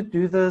think you could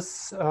do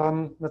this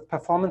with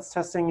performance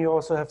testing. You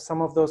also have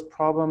some of those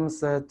problems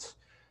that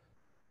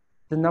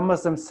the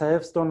numbers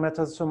themselves don't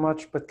matter so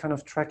much, but kind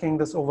of tracking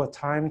this over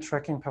time,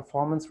 tracking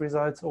performance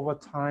results over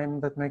time,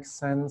 that makes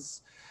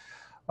sense.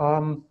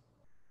 So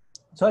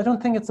I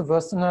don't think it's a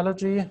worst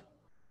analogy.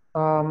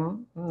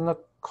 I'm not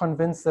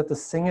convinced that the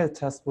single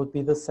test would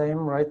be the same,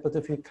 right? But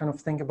if you kind of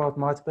think about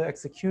multiple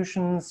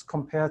executions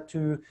compared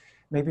to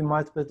maybe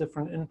multiple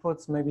different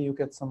inputs, maybe you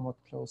get somewhat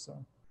closer.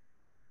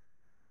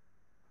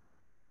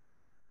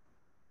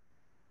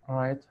 All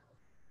right,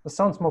 this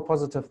sounds more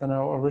positive than I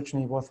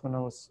originally was when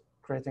I was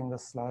creating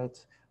this slide.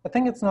 I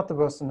think it's not the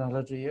worst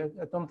analogy.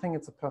 I don't think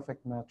it's a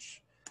perfect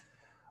match.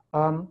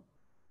 I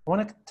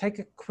want to take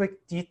a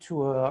quick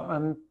detour,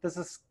 and this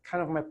is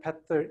kind of my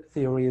pet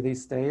theory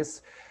these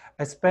days.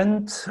 I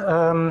spent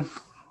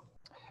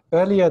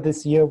earlier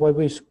this year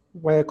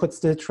where I could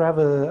still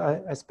travel.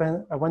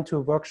 I went to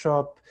a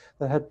workshop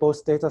that had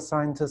both data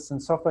scientists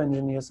and software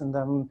engineers in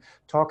them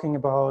talking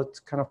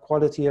about kind of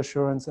quality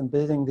assurance and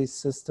building these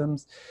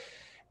systems.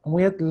 And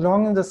we had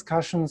long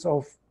discussions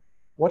of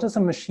what is a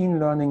machine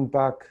learning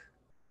bug,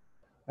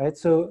 right?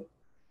 So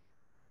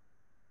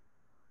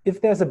if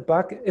there's a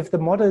bug, if the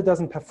model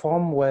doesn't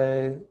perform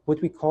well,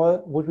 would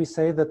we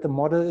say that the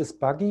model is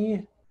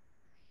buggy?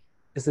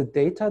 Is the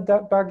data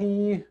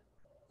buggy?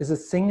 Is a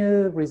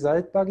single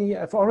result buggy?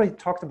 I've already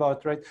talked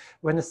about, right?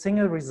 When a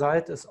single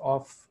result is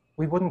off,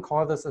 we wouldn't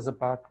call this as a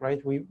bug,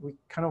 right? We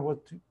kind of would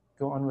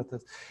go on with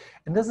this.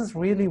 And this is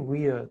really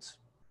weird.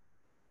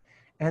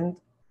 And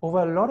over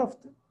a lot of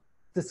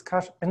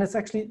discussion, and it's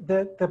actually,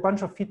 there are a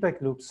bunch of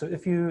feedback loops. So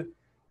if you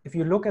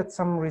look at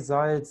some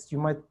results, you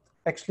might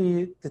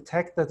actually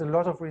detect that a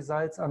lot of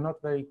results are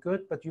not very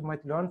good, but you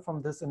might learn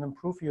from this and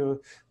improve your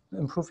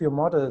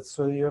models.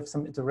 So you have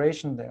some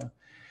iteration there.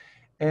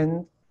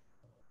 And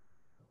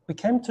we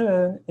came to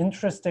an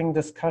interesting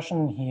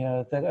discussion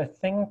here that I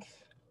think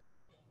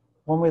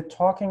when we're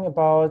talking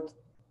about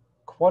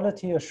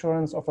quality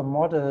assurance of a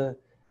model,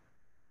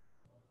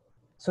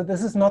 so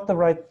this is not the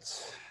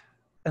right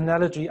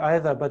analogy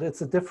either, but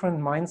it's a different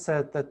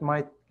mindset that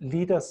might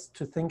lead us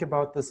to think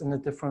about this in a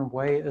different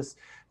way, is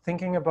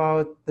thinking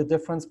about the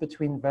difference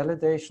between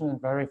validation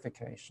and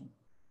verification.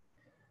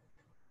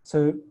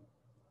 So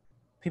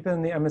people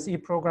in the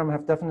MSE program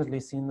have definitely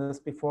seen this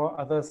before,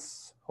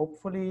 others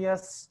hopefully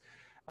yes.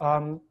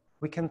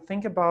 We can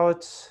think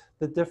about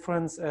the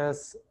difference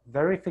as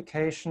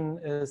verification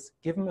is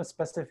given a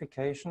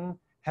specification,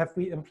 have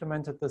we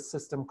implemented the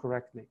system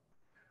correctly?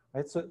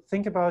 Right, so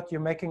think about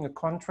you're making a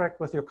contract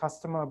with your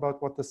customer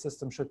about what the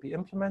system should be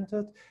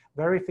implemented.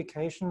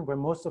 Verification, where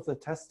most of the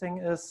testing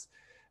is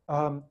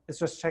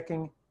just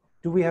checking,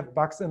 do we have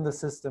bugs in the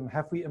system?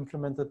 Have we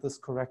implemented this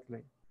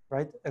correctly,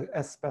 right,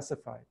 as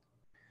specified?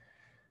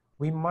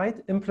 We might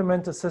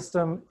implement a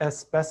system as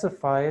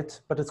specified,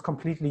 but it's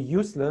completely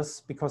useless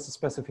because the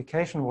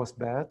specification was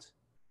bad.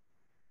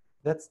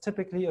 That's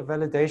typically a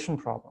validation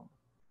problem,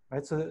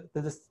 right? So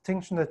the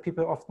distinction that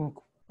people often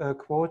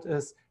quote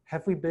is,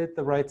 have we built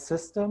the right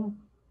system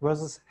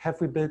versus have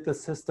we built the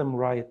system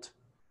right?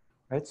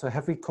 Right? So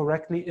have we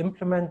correctly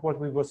implemented what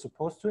we were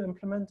supposed to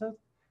implement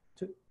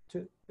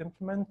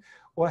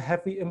or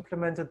have we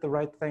implemented the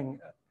right thing?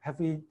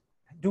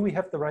 Do we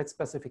have the right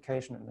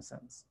specification in a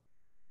sense?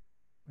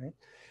 Right?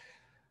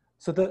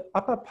 So the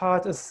upper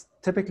part is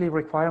typically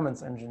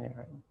requirements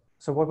engineering.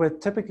 So what we're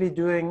typically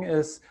doing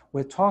is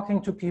we're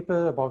talking to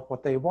people about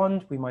what they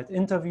want. We might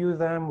interview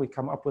them. We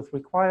come up with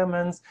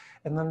requirements.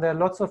 And then there are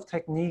lots of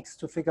techniques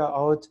to figure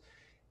out,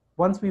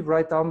 once we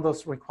write down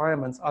those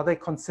requirements, are they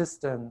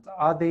consistent?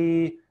 Are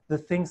they the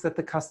things that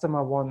the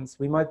customer wants?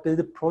 We might build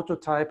a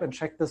prototype and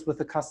check this with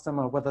the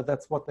customer, whether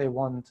that's what they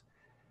want.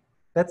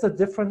 That's a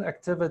different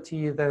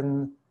activity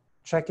than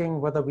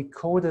checking whether we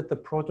coded the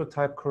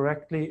prototype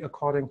correctly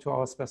according to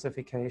our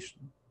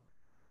specification.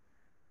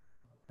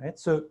 Right?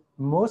 So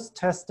most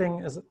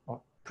testing is,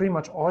 or pretty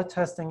much all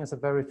testing is a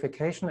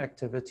verification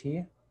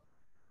activity.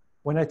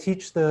 When I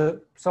teach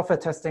the software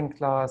testing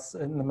class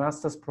in the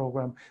master's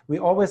program, we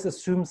always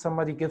assume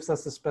somebody gives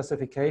us a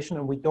specification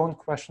and we don't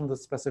question the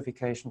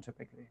specification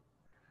typically.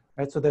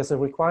 Right? So there's a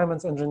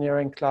requirements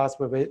engineering class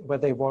where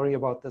they worry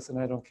about this and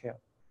I don't care.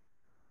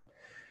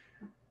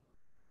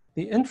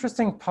 The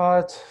interesting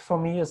part for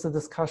me is the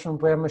discussion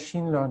where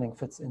machine learning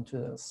fits into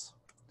this.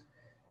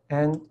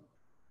 And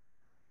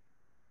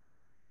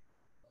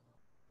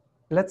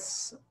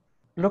let's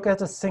look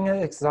at a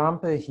single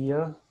example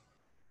here.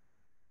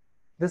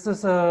 This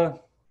is a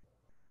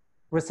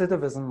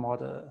recidivism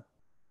model.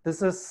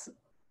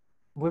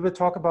 We will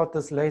talk about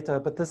this later,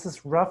 but this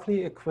is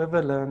roughly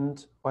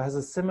equivalent or has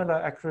a similar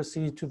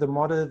accuracy to the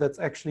model that's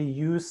actually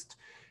used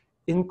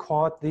in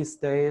court these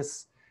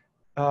days,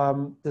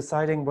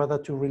 deciding whether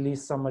to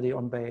release somebody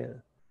on bail.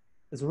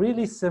 It's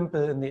really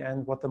simple in the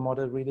end what the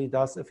model really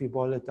does if you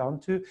boil it down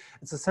to.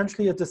 It's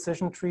essentially a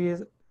decision tree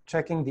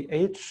checking the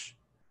age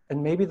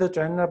and maybe the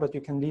gender, but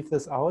you can leave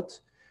this out.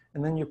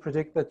 And then you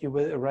predict that you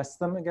will arrest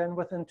them again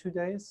within 2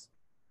 days.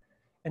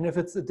 And if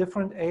it's a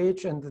different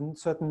age and a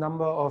certain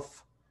number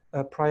of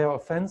prior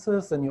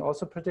offenses, then you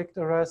also predict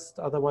arrest,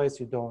 otherwise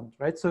you don't,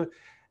 right? So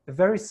a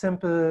very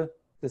simple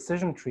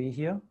decision tree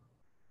here.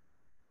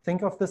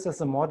 Think of this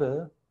as a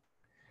model.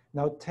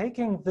 Now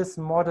taking this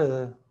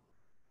model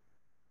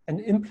and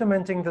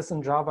implementing this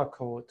in Java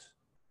code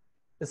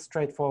is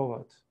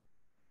straightforward.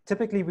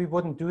 Typically we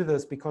wouldn't do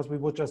this because we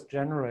would just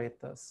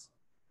generate this,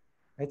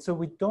 right? So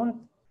we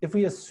don't, if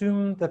we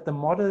assume that the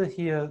model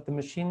here, the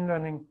machine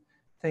learning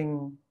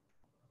thing,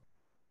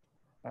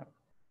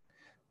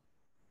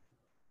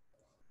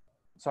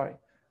 sorry,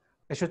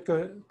 I should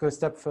go a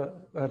step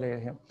earlier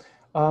here.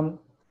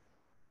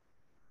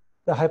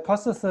 The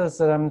hypothesis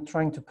that I'm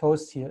trying to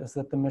post here is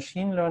that the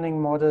machine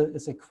learning model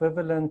is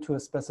equivalent to a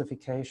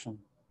specification.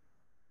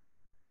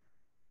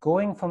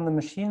 Going from the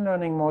machine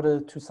learning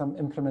model to some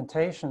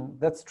implementation,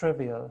 that's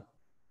trivial.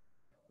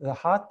 The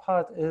hard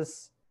part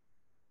is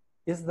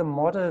the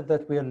model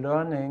that we're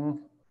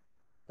learning,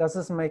 does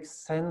this make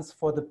sense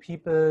for the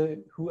people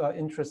who are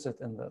interested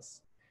in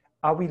this?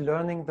 Are we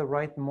learning the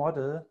right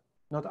model?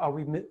 Not are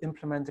we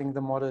implementing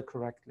the model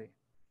correctly?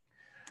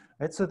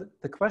 Right, so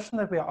the question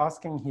that we are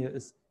asking here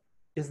is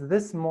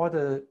this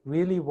model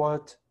really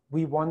what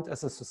we want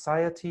as a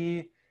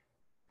society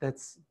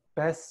that's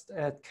best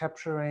at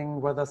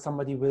capturing whether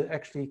somebody will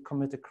actually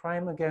commit a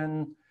crime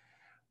again,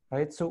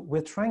 right? So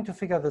we're trying to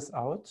figure this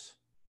out.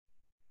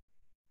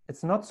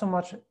 It's not so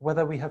much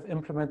whether we have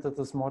implemented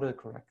this model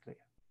correctly.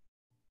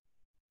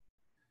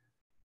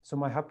 So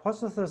my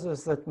hypothesis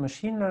is that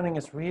machine learning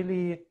is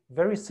really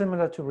very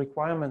similar to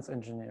requirements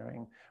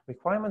engineering.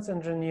 Requirements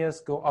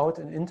engineers go out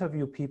and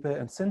interview people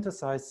and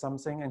synthesize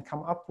something and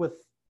come up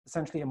with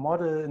essentially a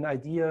model, an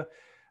idea.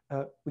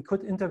 We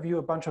could interview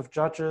a bunch of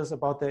judges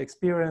about their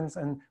experience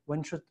and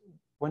when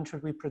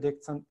should we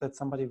predict that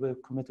somebody will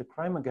commit a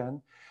crime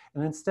again.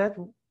 And instead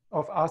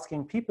of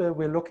asking people,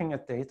 we're looking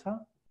at data,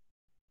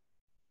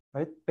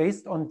 right?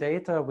 Based on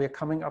data, we're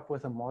coming up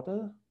with a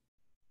model.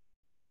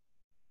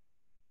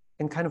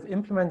 And kind of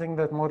implementing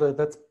that model,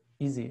 that's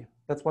easy.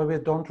 That's why we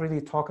don't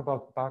really talk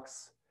about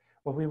bugs.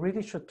 What we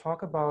really should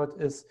talk about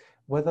is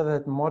whether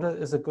that model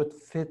is a good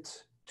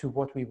fit to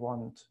what we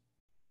want.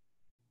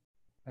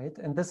 Right?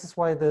 And this is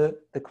why the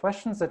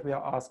questions that we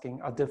are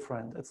asking are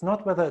different. It's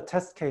not whether a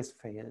test case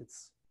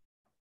fails.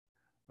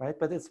 right?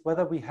 But it's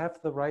whether we have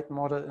the right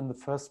model in the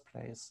first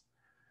place.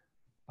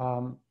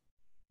 And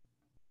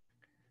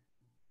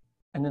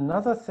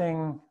another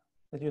thing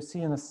that you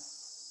see in a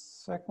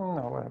second,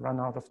 oh, I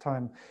run out of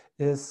time,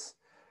 is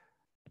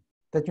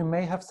that you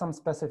may have some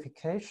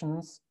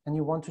specifications and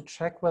you want to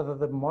check whether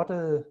the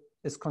model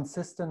is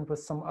consistent with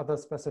some other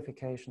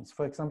specifications.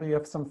 For example, you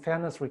have some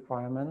fairness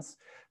requirements.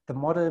 The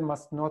model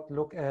must not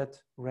look at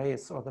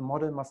race, or the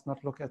model must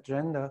not look at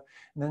gender.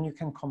 And then you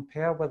can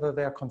compare whether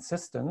they are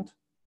consistent.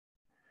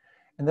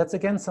 And that's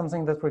again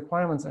something that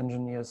requirements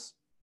engineers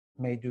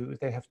may do.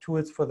 They have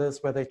tools for this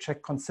where they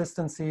check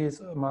consistencies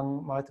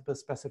among multiple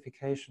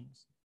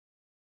specifications.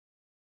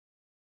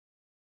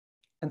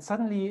 And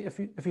suddenly, if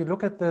you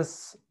look at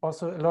this,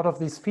 also a lot of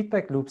these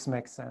feedback loops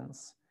make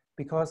sense,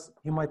 because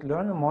you might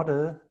learn a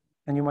model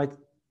and you might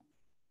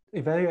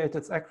evaluate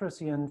its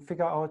accuracy and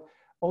figure out,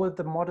 oh,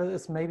 the model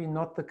is maybe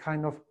not the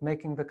kind of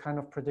making the kind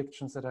of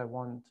predictions that I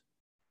want,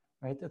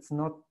 right? It's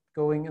not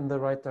going in the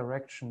right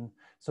direction.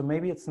 So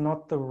maybe it's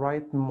not the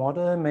right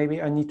model.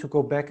 Maybe I need to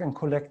go back and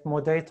collect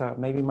more data.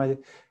 Maybe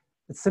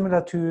it's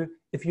similar to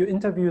if you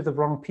interview the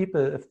wrong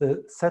people, if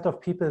the set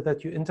of people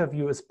that you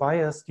interview is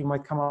biased, you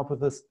might come up with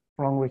this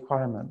wrong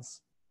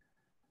requirements,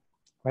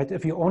 right?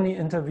 If you only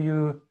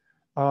interview,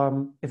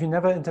 if you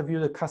never interview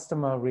the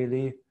customer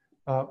really,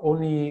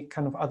 only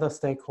kind of other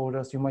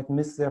stakeholders, you might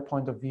miss their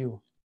point of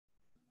view.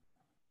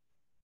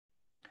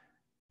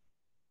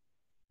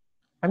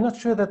 I'm not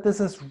sure that this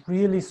is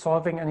really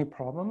solving any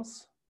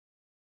problems.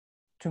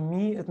 To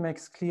me, it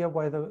makes clear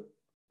why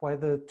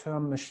the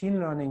term machine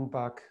learning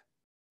bug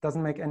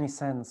doesn't make any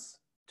sense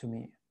to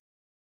me,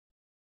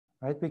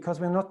 right?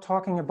 Because we're not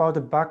talking about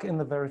a bug in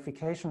the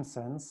verification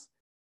sense.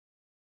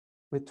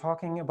 We're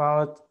talking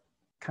about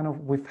kind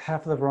of we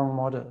have the wrong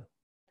model.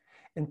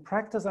 In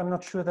practice, I'm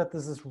not sure that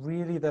this is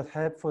really that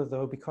helpful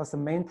though, because the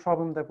main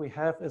problem that we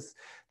have is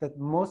that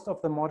most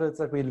of the models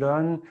that we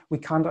learn, we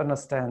can't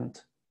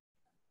understand,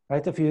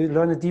 right? If you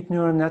learn a deep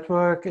neural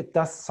network, it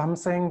does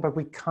something, but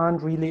we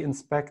can't really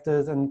inspect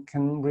it and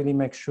can really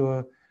make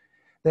sure.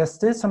 There's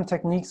still some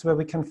techniques where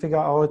we can figure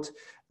out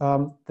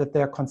that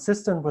they're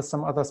consistent with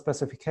some other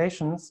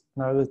specifications,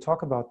 and I will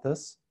talk about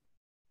this,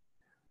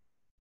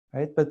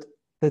 right? But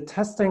the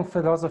testing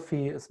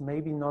philosophy is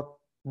maybe not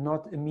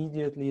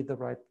immediately the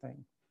right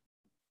thing.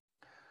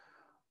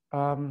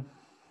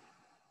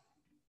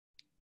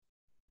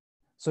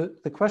 So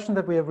the question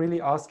that we are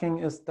really asking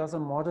is, does a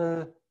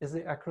model, is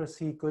the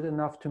accuracy good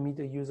enough to meet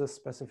a user's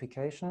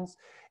specifications?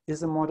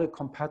 Is a model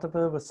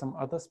compatible with some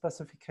other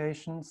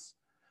specifications?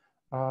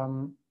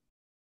 And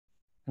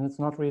it's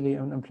not really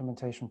an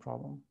implementation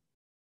problem.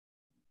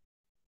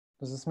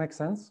 Does this make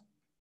sense?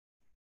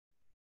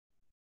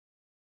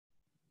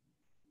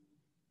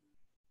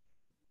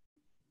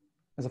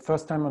 It's the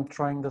first time I'm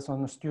trying this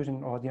on a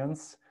student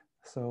audience.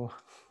 So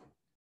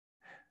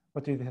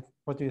what do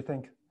you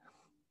think?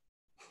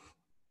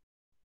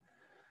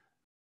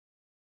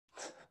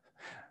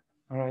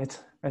 All right,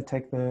 I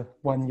take the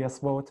one yes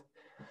vote.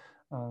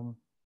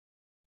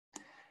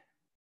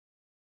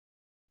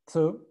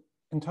 So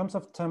in terms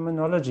of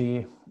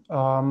terminology,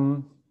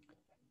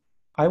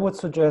 I would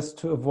suggest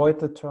to avoid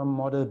the term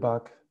model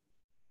bug,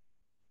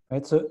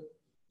 right? So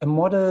a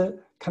model,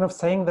 kind of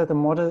saying that a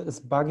model is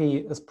buggy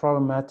is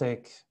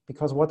problematic,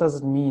 because what does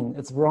it mean?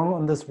 It's wrong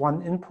on this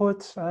one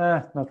input?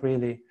 Not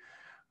really,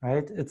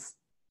 right?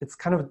 It's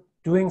kind of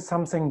doing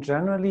something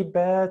generally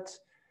bad.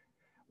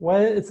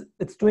 Well,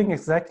 it's doing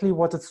exactly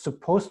what it's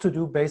supposed to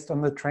do based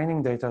on the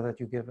training data that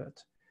you give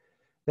it.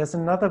 There's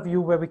another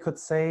view where we could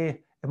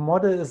say a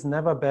model is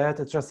never bad,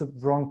 it's just the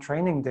wrong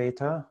training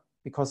data,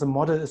 because a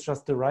model is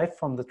just derived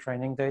from the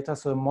training data.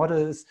 So a model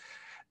is,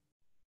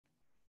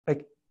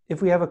 like,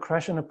 if we have a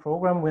crash in a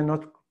program, we're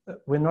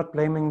not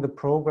blaming the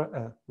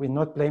program, we're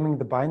not blaming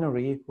the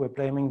binary, we're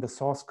blaming the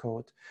source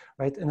code,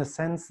 right? In a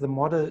sense, the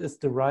model is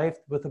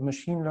derived with a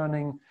machine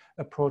learning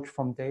approach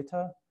from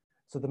data.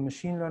 So the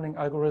machine learning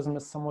algorithm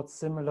is somewhat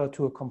similar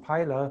to a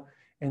compiler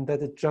in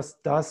that it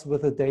just does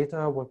with the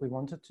data what we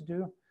want it to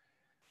do.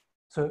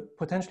 So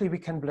potentially we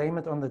can blame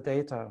it on the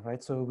data,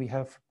 right? So we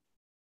have,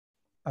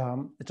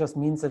 it just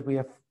means that we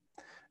have,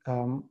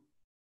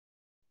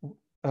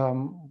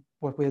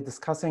 what we're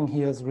discussing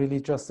here is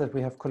really just that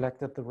we have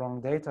collected the wrong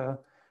data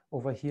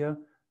over here.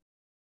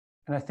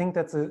 And I think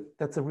that's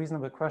a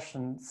reasonable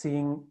question,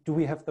 seeing, do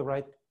we have the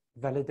right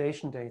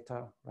validation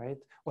data, right?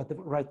 Or the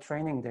right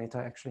training data,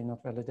 actually,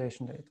 not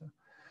validation data.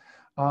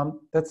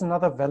 That's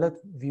another valid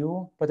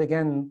view. But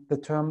again, the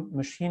term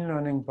machine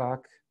learning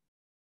bug,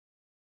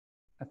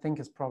 I think,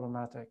 is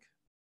problematic.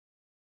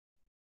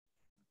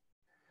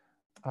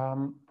 I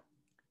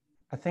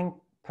think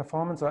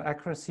performance or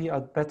accuracy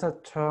are better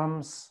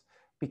terms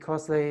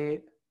because they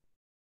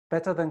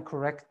better than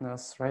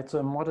correctness, right? So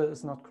a model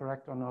is not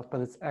correct or not,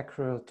 but it's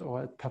accurate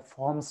or it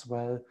performs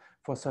well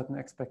for certain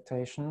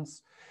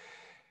expectations.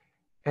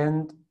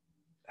 And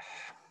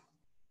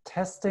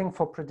testing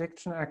for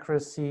prediction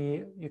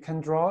accuracy, you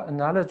can draw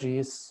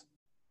analogies,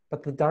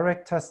 but the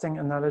direct testing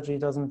analogy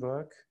doesn't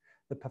work.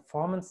 The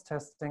performance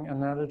testing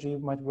analogy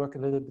might work a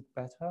little bit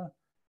better.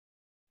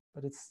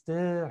 but it's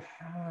still,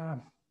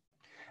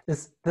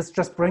 this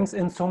just brings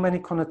in so many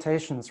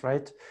connotations,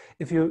 right?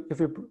 If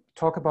you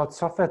talk about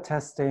software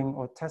testing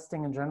or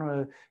testing in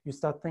general, you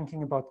start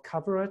thinking about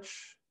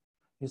coverage,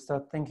 you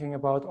start thinking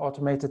about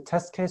automated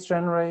test case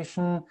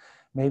generation,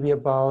 maybe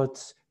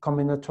about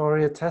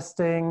combinatorial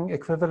testing,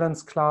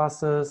 equivalence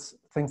classes,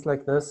 things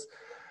like this.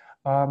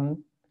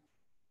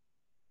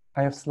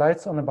 I have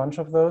slides on a bunch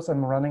of those.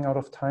 I'm running out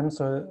of time,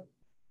 so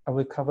I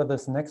will cover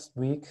this next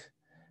week.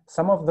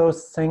 Some of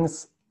those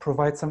things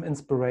provide some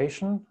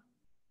inspiration,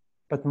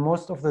 but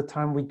most of the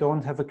time we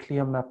don't have a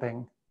clear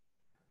mapping.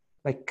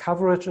 Like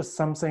coverage is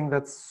something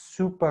that's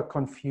super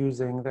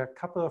confusing. There are a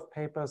couple of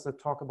papers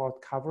that talk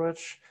about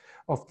coverage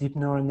of deep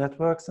neural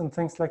networks and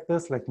things like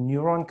this, like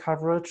neuron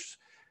coverage.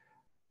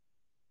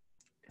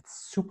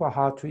 It's super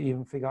hard to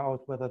even figure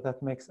out whether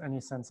that makes any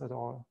sense at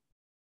all.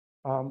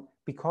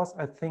 Because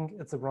I think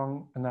it's a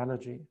wrong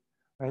analogy,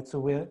 right?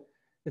 So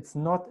it's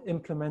not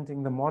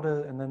implementing the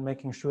model and then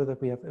making sure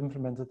that we have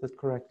implemented it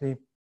correctly.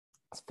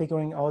 It's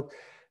figuring out,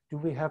 do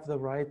we have the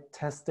right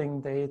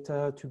testing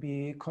data to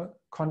be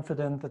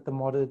confident that the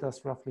model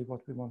does roughly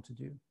what we want to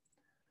do?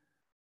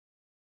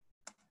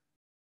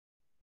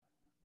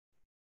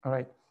 All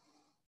right.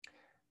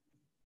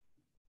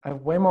 I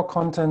have way more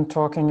content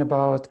talking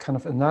about kind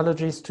of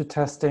analogies to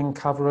testing,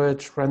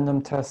 coverage,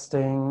 random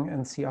testing,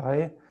 and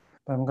CI.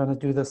 But I'm going to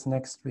do this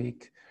next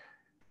week.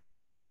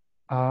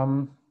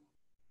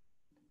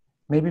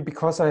 Maybe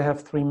because I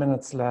have 3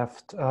 minutes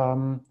left,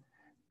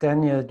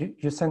 Daniel,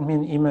 you sent me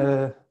an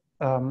email,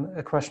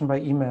 a question by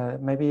email.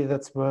 Maybe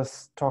that's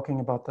worth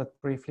talking about that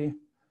briefly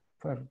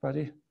for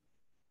everybody.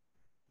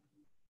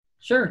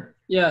 Sure,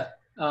 yeah.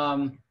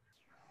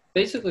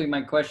 Basically,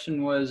 my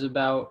question was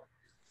about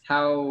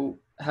how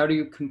do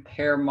you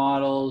compare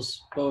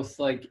models, both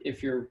like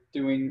if you're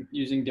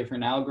using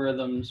different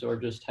algorithms or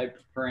just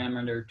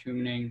hyperparameter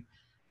tuning,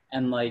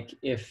 and like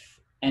if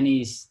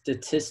any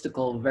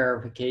statistical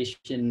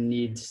verification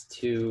needs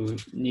to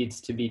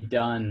be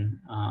done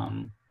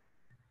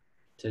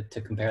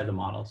to compare the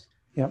models.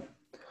 Yeah.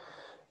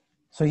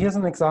 So here's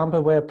an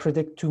example where I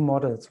predict two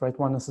models, right?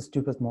 One is a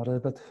stupid model,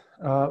 but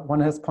one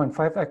has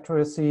 0.5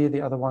 accuracy,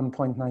 the other one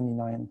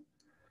 0.99.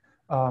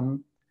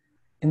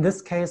 In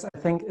this case, I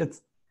think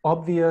it's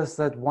obvious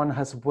that one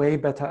has way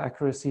better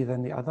accuracy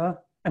than the other.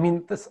 I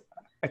mean, this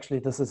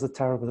is a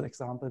terrible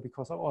example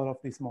because all of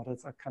these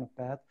models are kind of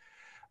bad.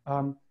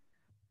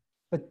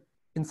 But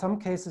in some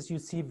cases, you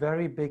see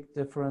very big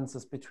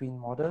differences between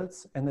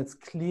models, and it's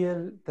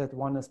clear that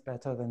one is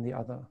better than the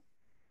other.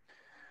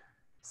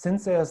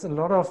 Since there's a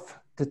lot of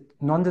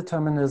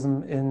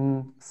non-determinism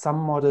in some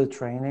model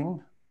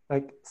training,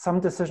 like some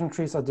decision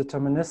trees are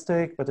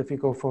deterministic, but if you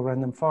go for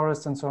random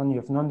forest and so on, you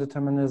have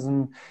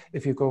non-determinism.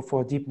 If you go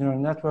for a deep neural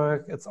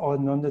network, it's all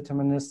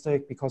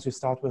non-deterministic because you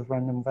start with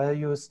random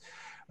values,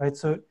 right?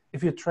 So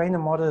if you train a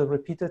model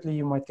repeatedly,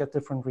 you might get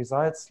different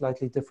results,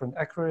 slightly different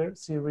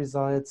accuracy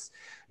results.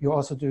 You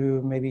also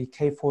do maybe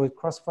k-fold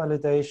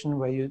cross-validation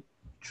where you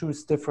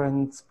choose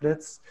different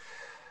splits.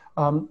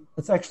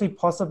 It's actually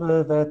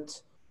possible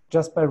that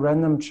just by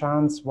random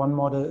chance, one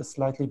model is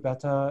slightly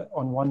better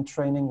on one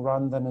training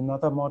run than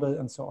another model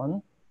and so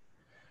on,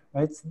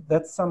 right?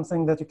 That's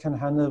something that you can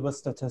handle with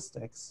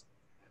statistics.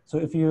 So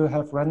if you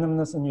have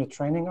randomness in your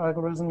training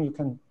algorithm, you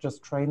can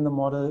just train the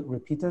model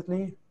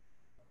repeatedly.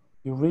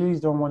 You really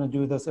don't want to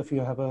do this if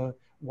you have a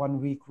 1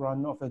 week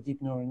run of a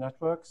deep neural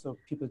network. So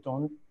people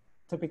don't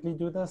typically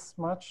do this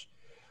much.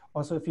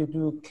 Also, if you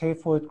do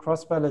k-fold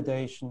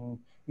cross-validation,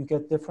 you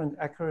get different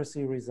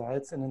accuracy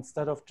results. And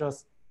instead of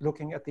just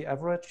looking at the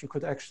average, you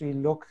could actually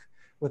look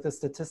with a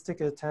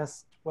statistical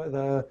test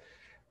whether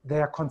they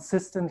are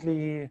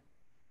consistently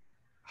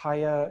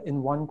higher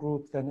in one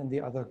group than in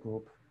the other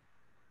group.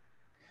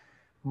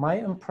 My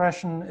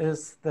impression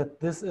is that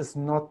this is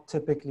not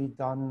typically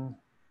done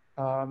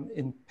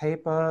in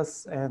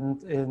papers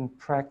and in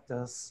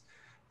practice,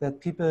 that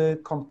people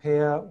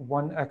compare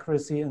one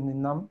accuracy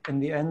in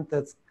the end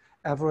that's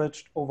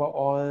averaged over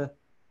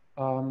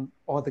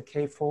all the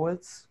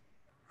k-folds,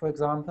 for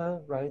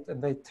example, right?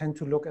 And they tend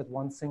to look at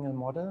one single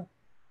model.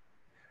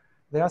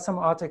 There are some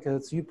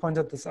articles, you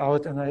pointed this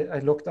out, and I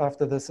looked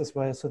after this as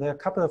well. So there are a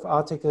couple of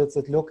articles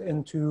that look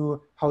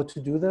into how to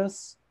do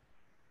this.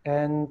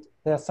 And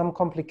there are some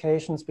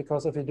complications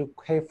because if you do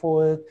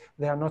k-fold,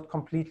 they are not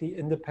completely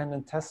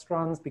independent test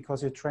runs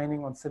because you're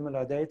training on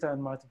similar data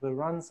and multiple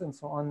runs and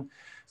so on.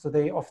 So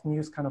they often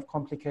use kind of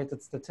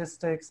complicated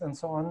statistics and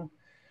so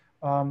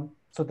on.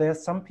 So there are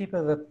some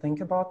people that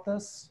think about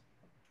this.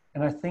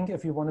 And I think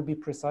if you want to be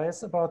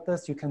precise about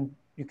this, you can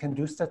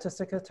do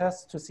statistical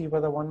tests to see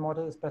whether one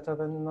model is better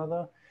than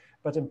another.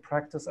 But in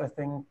practice, I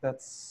think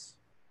that's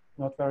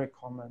not very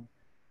common.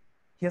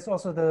 Here's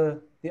also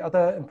the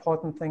other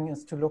important thing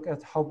is to look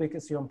at how big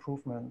is your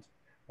improvement,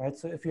 right?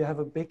 So if you have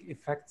a big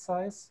effect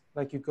size,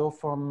 like you go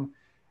from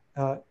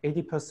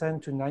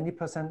 80% to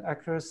 90%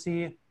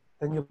 accuracy,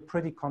 then you're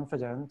pretty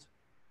confident.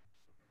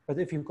 But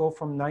if you go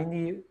from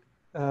 91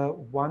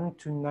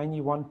 to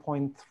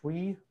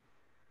 91.3,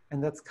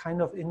 and that's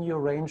kind of in your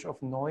range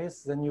of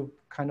noise, then you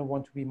kind of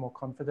want to be more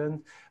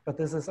confident. But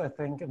this is, I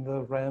think, in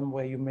the realm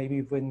where you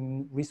maybe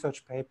win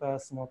research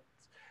papers, not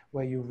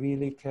where you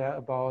really care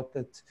about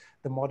that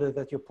the model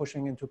that you're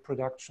pushing into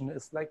production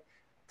is like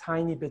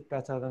tiny bit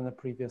better than the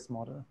previous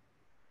model.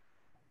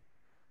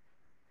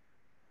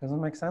 Does that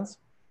make sense?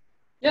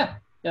 Yeah,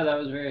 yeah, that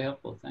was very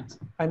helpful. Thanks.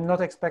 I'm not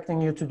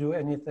expecting you to do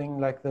anything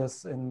like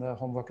this in the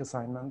homework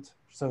assignment.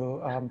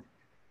 So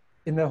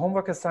in the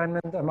homework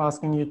assignment, I'm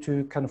asking you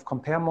to kind of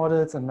compare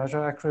models and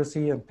measure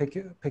accuracy and pick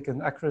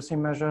an accuracy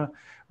measure,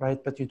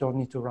 right? But you don't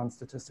need to run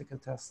statistical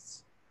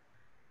tests.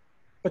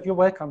 But you're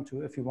welcome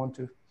to if you want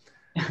to.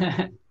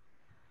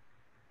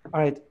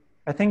 All right,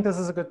 I think this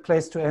is a good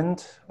place to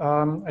end.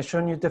 I've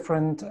shown you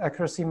different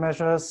accuracy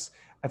measures.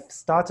 I've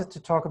started to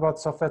talk about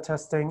software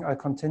testing. I'll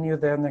continue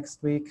there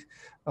next week.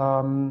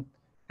 And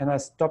I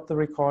stop the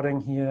recording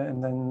here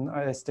and then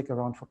I stick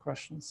around for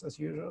questions as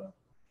usual.